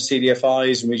 lend on to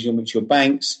CDFIs and regional mutual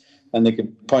banks, and they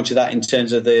could point to that in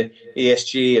terms of the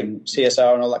ESG and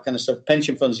CSR and all that kind of stuff.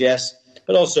 Pension funds, yes,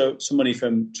 but also some money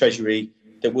from Treasury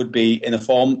that would be in the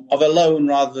form of a loan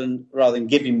rather than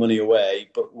giving money away,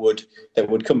 but that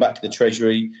would come back to the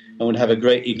Treasury and would have a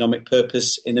great economic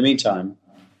purpose in the meantime.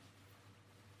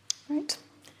 Right.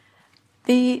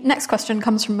 The next question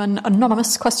comes from an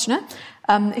anonymous questioner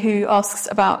who asks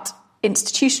about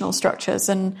institutional structures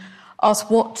and asks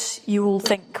what you all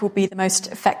think will be the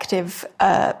most effective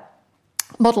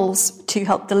models to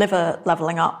help deliver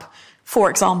levelling up. For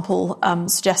example,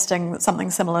 suggesting that something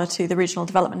similar to the regional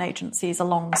development agencies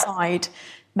alongside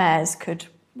mayors could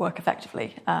work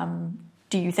effectively.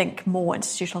 Do you think more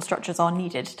institutional structures are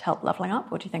needed to help levelling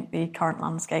up, or do you think the current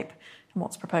landscape and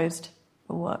what's proposed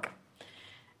will work?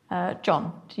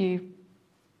 John, do you?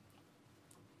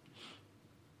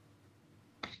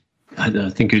 I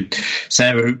think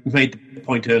Sarah made the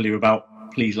point earlier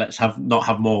about please let's not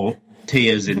have more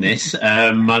tiers in this,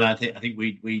 and I think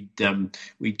we'd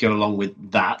go along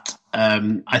with that.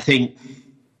 I think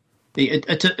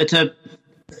at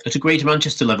a Greater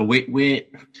Manchester level, we're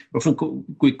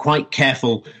quite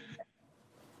careful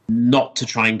not to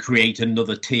try and create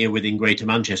another tier within Greater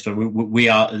Manchester. We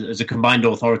are, as a combined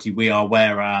authority, we are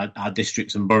where our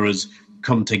districts and boroughs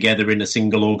come together in a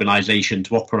single organisation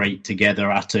to operate together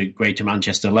at a Greater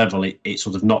Manchester level. It's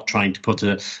sort of not trying to put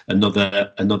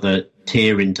another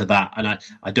tier into that, and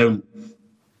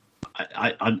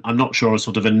I'm not sure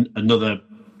sort of another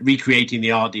recreating the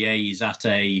RDAs at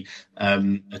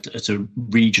a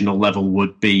regional level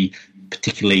would be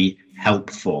particularly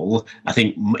helpful. I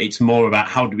think it's more about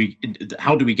how do we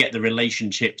get the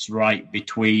relationships right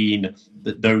between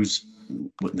those,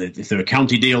 if there are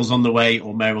county deals on the way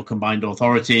or mayoral combined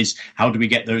authorities, how do we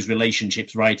get those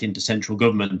relationships right into central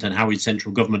government, and how is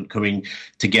central government coming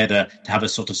together to have a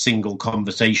sort of single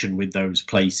conversation with those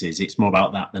places? It's more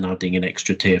about that than adding an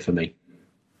extra tier for me.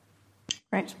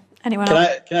 Right. Anyone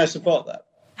else? Can I support that?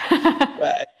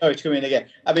 Sorry to come in again.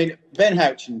 I mean, Ben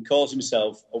Houchen calls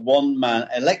himself a one-man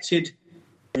elected.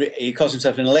 He calls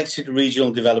himself an elected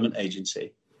regional development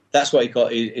agency. That's what he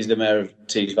calls. Is the mayor of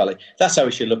Tees Valley. That's how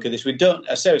we should look at this. We don't,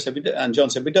 as Sarah said, and John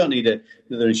said, we don't need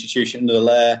another institution, another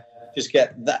layer. Just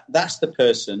get that. That's the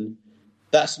person.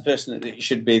 That's the person that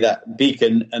should be that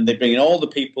beacon. And they bring in all the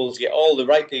people to get all the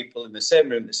right people in the same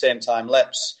room at the same time.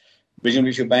 LEPs, regional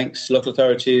mutual banks, local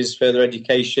authorities, further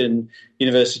education,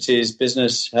 universities,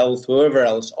 business, health, whoever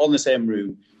else, all in the same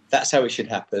room. That's how it should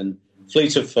happen.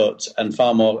 Fleet of foot and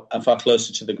far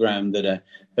closer to the ground than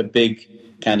a big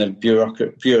kind of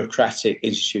bureaucratic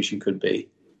institution could be.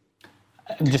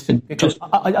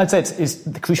 I'd say it's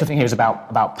the crucial thing here is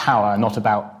about power, not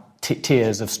about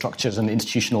tiers of structures and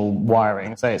institutional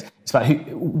wiring. So it's about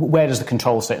where does the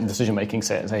control sit and decision making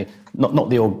sit. Say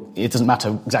it doesn't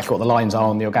matter exactly what the lines are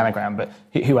on the organogram, but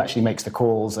who actually makes the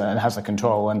calls and has the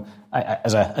control. And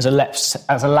as a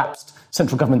lapsed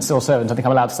central government civil servant, I think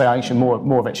I'm allowed to say actually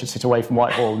more of it should sit away from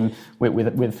Whitehall and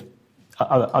with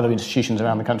other institutions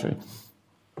around the country.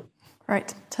 Right.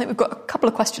 So I think we've got a couple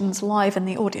of questions live in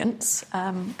the audience.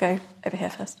 Go over here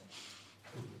first.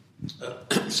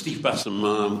 Steve Bassam,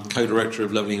 co-director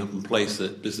of Levelling Up and Place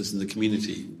at Business in the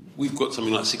Community. We've got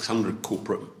something like 600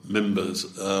 corporate members,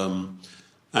 and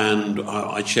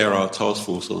I chair our task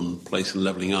force on Place and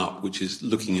Levelling Up, which is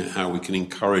looking at how we can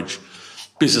encourage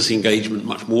business engagement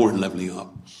much more in levelling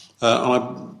up.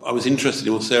 I was interested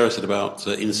in what Sarah said about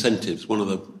incentives. One of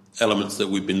the elements that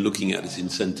we've been looking at is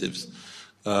incentives,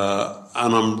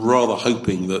 and I'm rather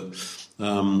hoping that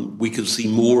we can see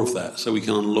more of that so we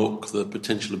can unlock the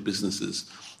potential of businesses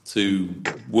to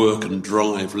work and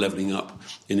drive levelling up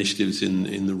initiatives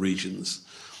in the regions.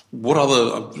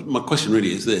 My question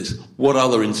really is this: what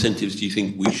other incentives do you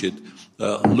think we should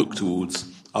look towards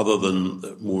other than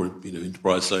more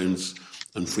enterprise zones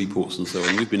and free ports and so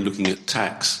on? We've been looking at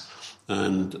tax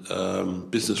and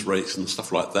business rates and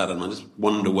stuff like that, and I just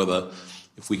wonder whether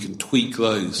if we can tweak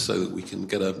those so that we can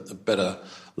get a better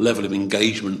level of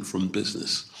engagement from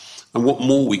business, and what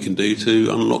more we can do to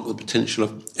unlock the potential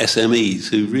of SMEs,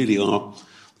 who really are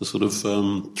the sort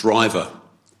of driver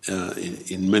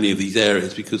in many of these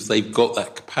areas, because they've got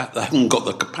they haven't got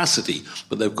the capacity,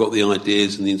 but they've got the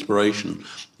ideas and the inspiration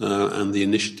and the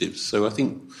initiatives. So I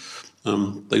think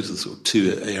those are the sort of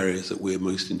two areas that we're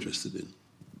most interested in.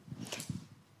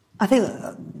 I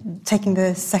think taking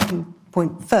the second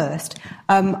point first.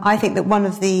 I think that one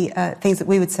of the things that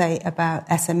we would say about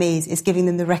SMEs is giving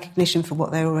them the recognition for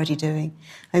what they're already doing.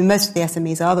 I mean, most of the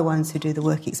SMEs are the ones who do the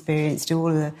work experience, do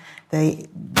all of the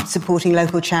supporting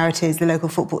local charities, the local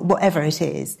football, whatever it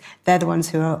is. They're the ones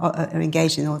who are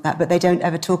engaged in all of that, but they don't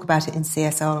ever talk about it in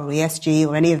CSR or ESG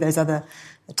or any of those other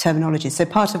terminologies. So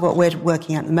part of what we're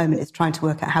working at the moment is trying to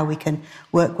work out how we can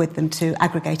work with them to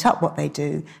aggregate up what they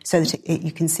do so that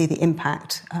you can see the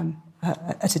impact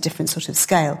at a different sort of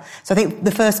scale. So I think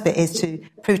the first bit is to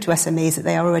prove to SMEs that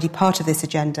they are already part of this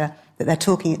agenda, that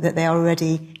that they are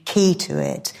already key to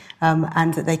it,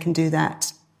 and that they can do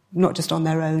that not just on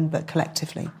their own but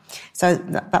collectively. So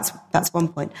that's one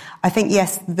point. I think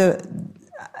yes, the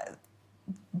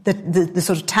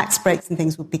sort of tax breaks and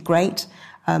things would be great.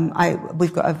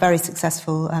 We've got a very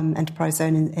successful enterprise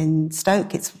zone in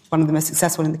Stoke. It's one of the most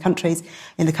successful in the country.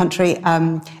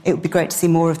 It would be great to see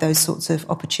more of those sorts of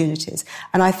opportunities.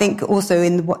 And I think also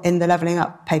in the Levelling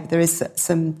Up paper there is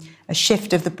a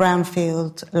shift of the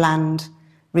brownfield land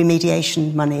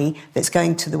remediation money that's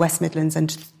going to the West Midlands and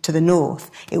to the north.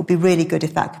 It would be really good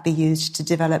if that could be used to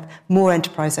develop more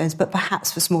enterprise zones, but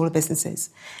perhaps for smaller businesses,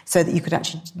 so that you could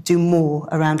actually do more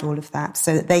around all of that,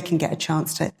 so that they can get a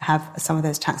chance to have some of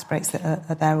those tax breaks that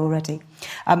are there already.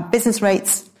 Business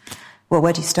rates, well,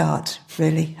 where do you start,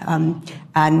 really?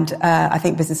 I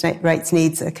think business rates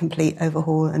needs a complete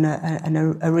overhaul and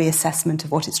a reassessment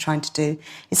of what it's trying to do,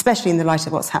 especially in the light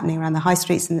of what's happening around the high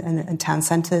streets and town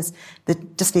centres. There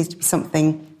just needs to be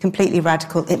something completely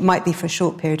radical. It might be for a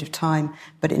short period of time,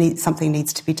 but something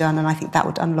needs to be done, and I think that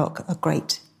would unlock a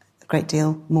great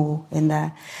deal more in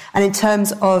there. And in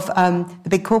terms of the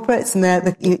big corporates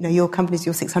and your companies,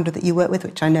 your 600 that you work with,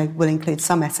 which I know will include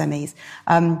some SMEs,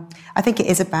 I think it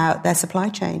is about their supply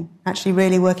chain, actually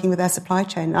really working with their supply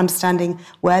chain, understanding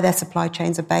where their supply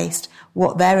chains are based,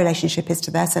 what their relationship is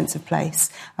to their sense of place,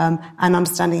 and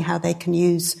understanding how they can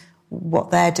use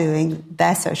what they're doing,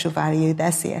 their social value,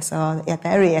 their CSR,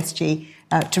 their ESG,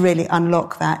 to really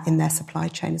unlock that in their supply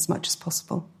chain as much as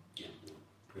possible.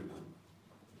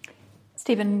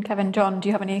 Stephen, Kevin, John, do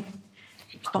you have any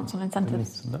response on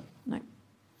incentives? No.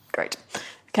 Great.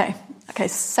 Okay,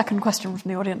 second question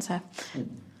from the audience here.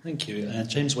 Thank you.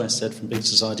 James Westhead from Big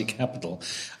Society Capital.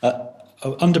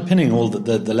 Underpinning all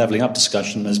the levelling up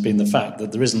discussion has been the fact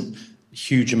that there isn't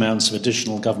huge amounts of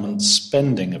additional government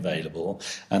spending available,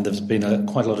 and there's been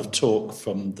quite a lot of talk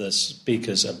from the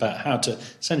speakers about how to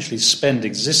essentially spend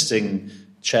existing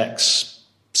checks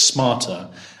smarter.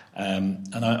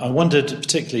 And I wondered,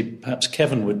 particularly, perhaps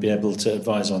Kevin would be able to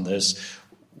advise on this.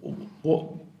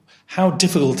 How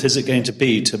difficult is it going to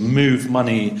be to move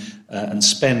money and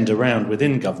spend around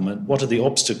within government? What are the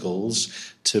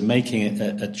obstacles to making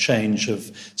it a change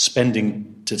of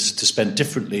spending to spend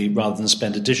differently rather than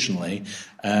spend additionally?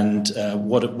 And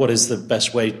what is the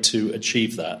best way to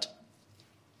achieve that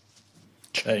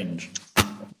change?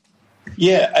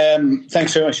 Yeah,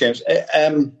 thanks very much, James.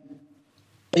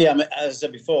 As I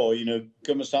said before,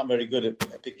 governments aren't very good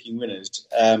at picking winners.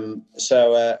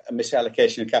 So a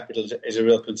misallocation of capital is a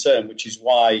real concern, which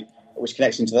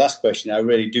connects into the last question. I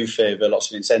really do favour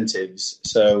lots of incentives.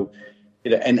 So,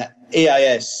 and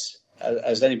EIS,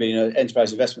 as anybody knows,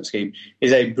 Enterprise Investment Scheme,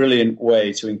 is a brilliant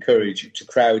way to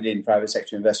crowd in private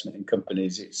sector investment in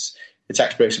companies. The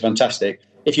tax breaks are fantastic.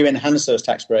 If you enhance those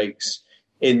tax breaks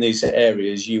in these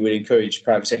areas, you would encourage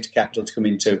private sector capital to come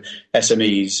into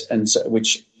SMEs,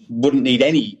 which wouldn't need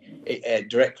any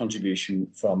direct contribution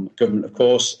from government, of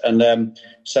course, and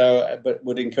but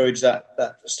would encourage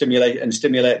that stimulate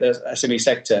the SME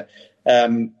sector.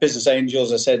 Business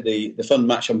angels, I said, the fund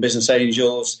match on business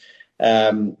angels,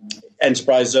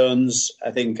 enterprise zones, I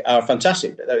think are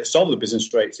fantastic. They solve the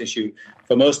business rates issue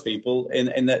for most people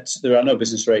in that there are no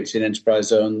business rates in enterprise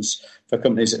zones for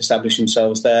companies that establish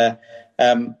themselves there.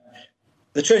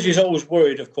 The Treasury is always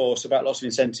worried, of course, about lots of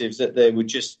incentives that they would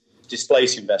just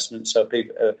displace investment. So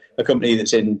a company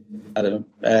that's in,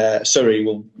 Surrey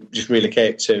will just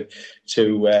relocate to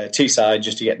Teesside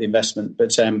just to get the investment.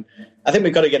 But I think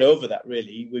we've got to get over that,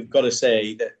 really. We've got to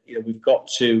say that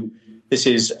this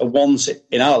is a once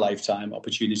in our lifetime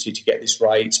opportunity to get this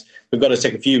right. We've got to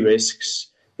take a few risks.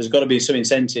 There's got to be some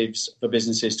incentives for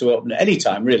businesses to open at any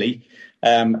time, really,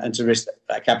 and to risk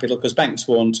that capital, because banks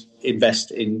won't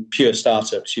invest in pure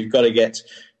startups. You've got to get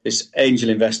this angel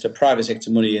investor, private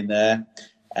sector money in there,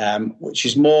 which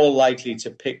is more likely to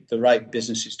pick the right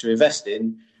businesses to invest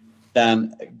in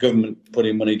than government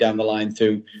putting money down the line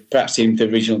perhaps even through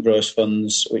regional growth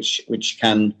funds, which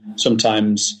can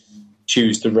sometimes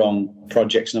choose the wrong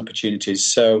projects and opportunities.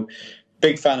 So,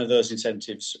 big fan of those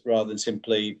incentives rather than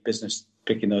simply business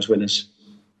picking those winners.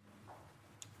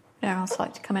 anyone else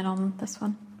like to come in on this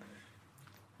one?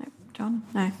 No, John?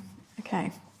 No?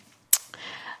 Okay.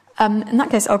 In that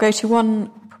case, I'll go to one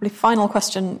probably final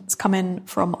question that's come in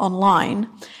from online.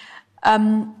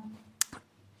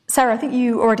 Sarah, I think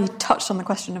you already touched on the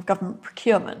question of government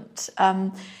procurement,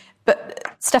 but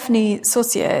Stéphane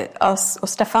Saucier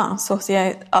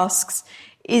asks,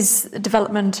 is the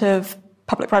development of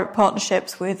public-private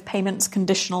partnerships with payments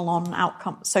conditional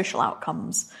on social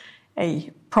outcomes a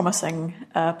promising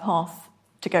path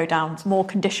to go down? It's more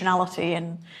conditionality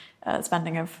in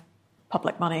spending of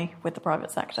public money with the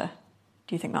private sector.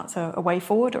 Do you think that's a way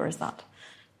forward, or is that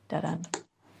dead end?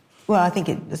 Well, I think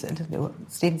it was what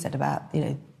Stephen said about,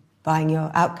 buying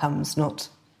your outcomes, not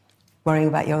worrying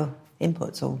about your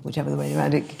inputs, or whichever way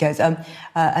around it goes. And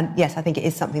yes, I think it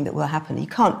is something that will happen. You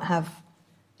can't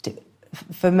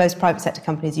for most private sector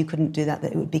companies, you couldn't do that.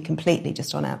 That it would be completely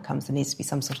just on outcomes. There needs to be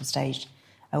some sort of staged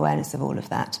awareness of all of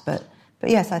that. But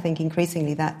yes, I think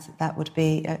increasingly that would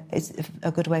be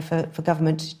a good way for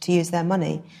government to use their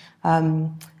money.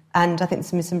 And I think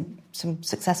some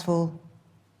successful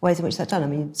ways in which that's done. I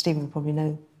mean, Stephen will probably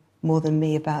know more than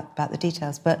me about the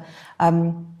details. But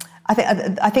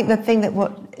I think the thing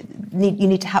that you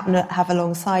need to have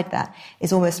alongside that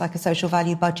is almost like a social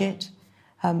value budget,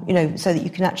 so that you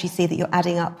can actually see that you're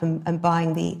adding up and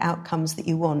buying the outcomes that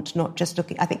you want, not just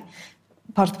looking. I think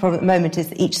part of the problem at the moment is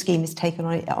that each scheme is taken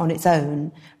on its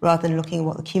own rather than looking at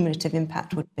what the cumulative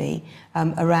impact would be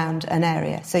around an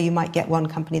area. So you might get one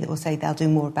company that will say they'll do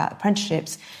more about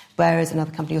apprenticeships, whereas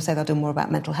another company will say they'll do more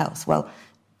about mental health. Well,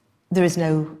 there is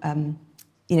no,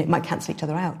 it might cancel each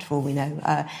other out for all we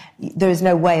know. There is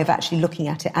no way of actually looking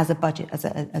at it as a budget,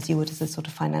 as you would as a sort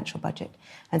of financial budget.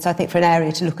 And so I think for an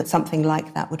area to look at something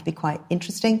like that would be quite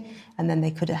interesting, and then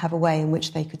they could have a way in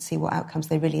which they could see what outcomes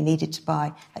they really needed to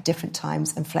buy at different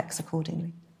times and flex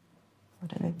accordingly. I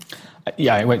don't know.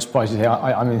 Yeah, it won't surprise you to hear.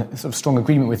 I'm in sort of strong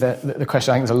agreement with the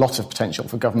question. I think there's a lot of potential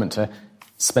for government to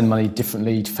spend money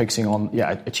differently, focusing on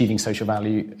achieving social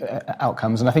value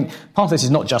outcomes. And I think part of this is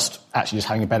not just actually just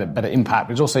having a better impact,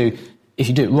 but it's also, if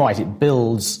you do it right, it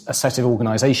builds a set of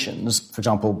organisations, for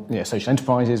example, social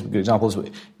enterprises, good examples,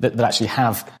 that actually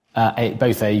have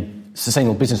both a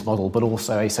sustainable business model but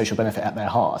also a social benefit at their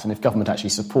heart. And if government actually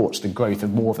supports the growth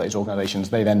of more of those organisations,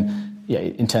 they then,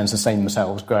 in turn, sustain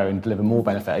themselves, grow and deliver more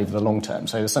benefit over the long term.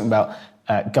 So there's something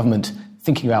about government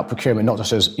thinking about procurement not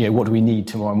just as, what do we need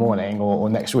tomorrow morning or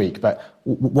next week, but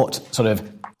what sort of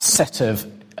set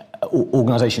of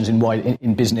organisations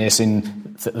in business,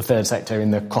 in the third sector, in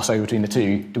the crossover between the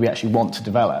two, do we actually want to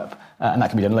develop? And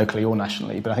that can be done locally or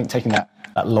nationally. But I think taking that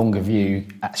longer view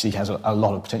actually has a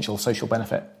lot of potential social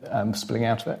benefit spilling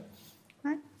out of it.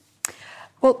 Right.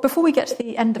 Well, before we get to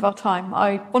the end of our time,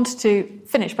 I wanted to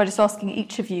finish by just asking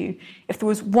each of you if there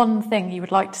was one thing you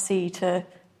would like to see to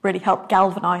really help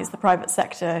galvanise the private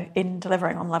sector in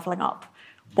delivering on levelling up.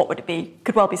 What would it be?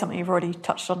 Could well be something you've already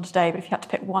touched on today, but if you had to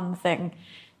pick one thing,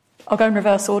 I'll go in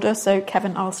reverse order. So,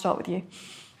 Kevin, I'll start with you.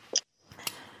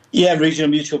 Yeah,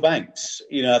 regional mutual banks.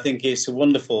 I think it's a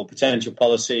wonderful potential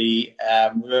policy.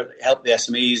 We'll help the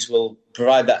SMEs. We'll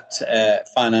provide that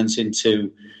finance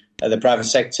into the private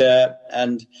sector,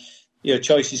 and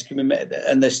choices can be made,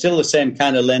 and there's still the same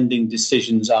kind of lending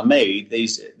decisions are made.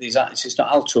 It's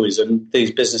not altruism.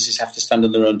 These businesses have to stand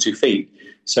on their own 2 feet.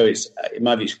 So it's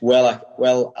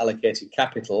well allocated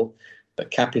capital,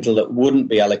 but capital that wouldn't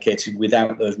be allocated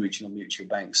without those regional mutual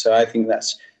banks. So I think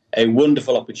that's a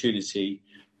wonderful opportunity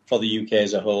for the UK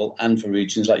as a whole and for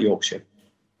regions like Yorkshire.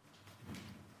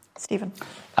 Stephen?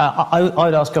 I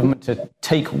would ask government to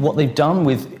take what they've done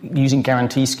with using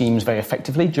guarantee schemes very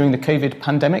effectively during the COVID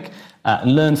pandemic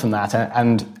and learn from that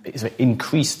and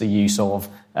increase the use of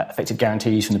effective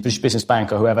guarantees from the British Business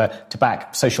Bank or whoever to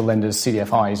back social lenders,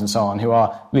 CDFIs and so on, who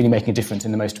are really making a difference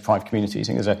in the most deprived communities.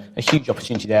 I think there's a huge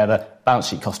opportunity there. The balance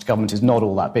sheet cost to government is not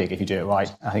all that big if you do it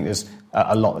right. I think there's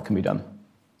a lot that can be done.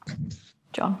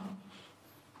 John?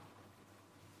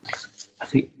 I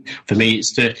think for me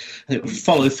it's to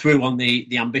follow through on the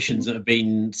ambitions that have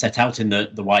been set out in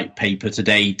the white paper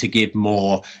today, to give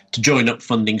more, to join up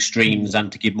funding streams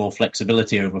and to give more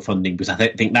flexibility over funding, because I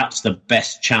think that's the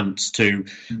best chance to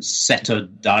set a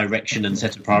direction and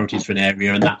set a priorities for an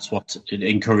area, and that's what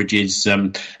encourages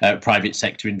private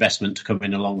sector investment to come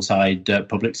in alongside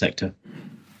public sector.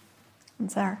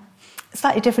 And Sarah?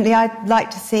 Slightly differently, I'd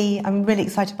like to see, I'm really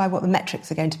excited by what the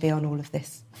metrics are going to be on all of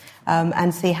this,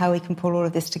 and see how we can pull all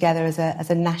of this together as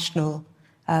a national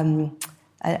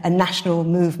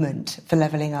movement for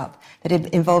levelling up, that it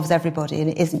involves everybody and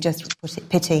it isn't just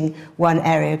pitting one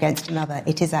area against another.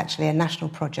 It is actually a national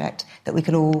project that we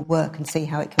can all work and see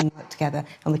how it can work together,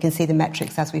 and we can see the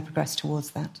metrics as we progress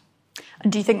towards that.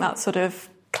 And do you think that sort of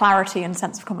clarity and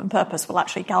sense of common purpose will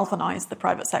actually galvanise the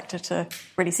private sector to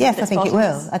really see? Yes, I think it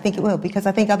will. I think it will, because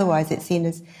I think otherwise it's seen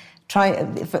as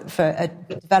for a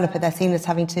developer, they're seen as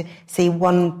having to see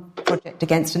one project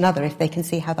against another. If they can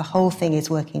see how the whole thing is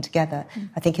working together,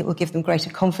 I think it will give them greater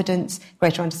confidence,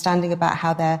 greater understanding about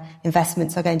how their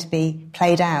investments are going to be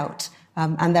played out,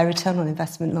 and their return on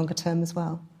investment longer term as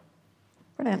well.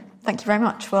 Brilliant. Thank you very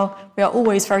much. Well, we are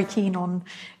always very keen on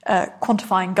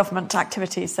quantifying government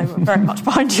activities, so we're very much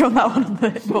behind you on that one, on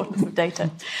the importance of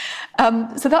data.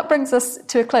 So that brings us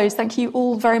to a close. Thank you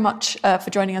all very much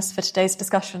for joining us for today's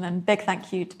discussion, and big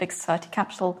thank you to Big Society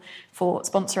Capital for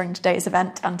sponsoring today's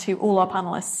event, and to all our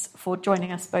panellists for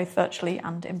joining us both virtually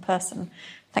and in person.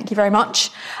 Thank you very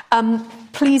much.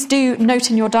 Please do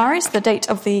note in your diaries the date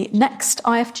of the next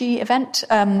IFG event,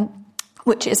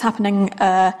 which is happening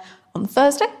on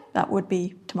Thursday. That would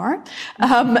be tomorrow,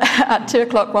 at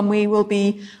 2:00, when we will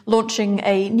be launching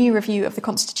a new review of the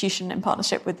Constitution in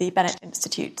partnership with the Bennett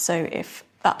Institute. So if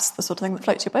that's the sort of thing that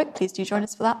floats your boat, please do join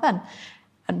us for that then.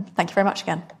 And thank you very much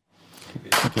again.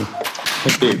 Thank you.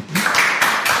 Thank you.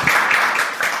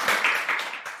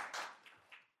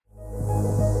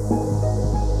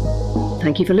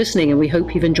 Thank you for listening, and we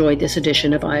hope you've enjoyed this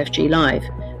edition of IFG Live.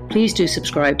 Please do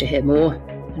subscribe to hear more,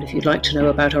 and if you'd like to know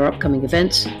about our upcoming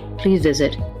events, please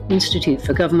visit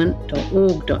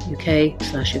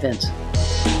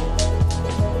instituteforgovernment.org.uk/events.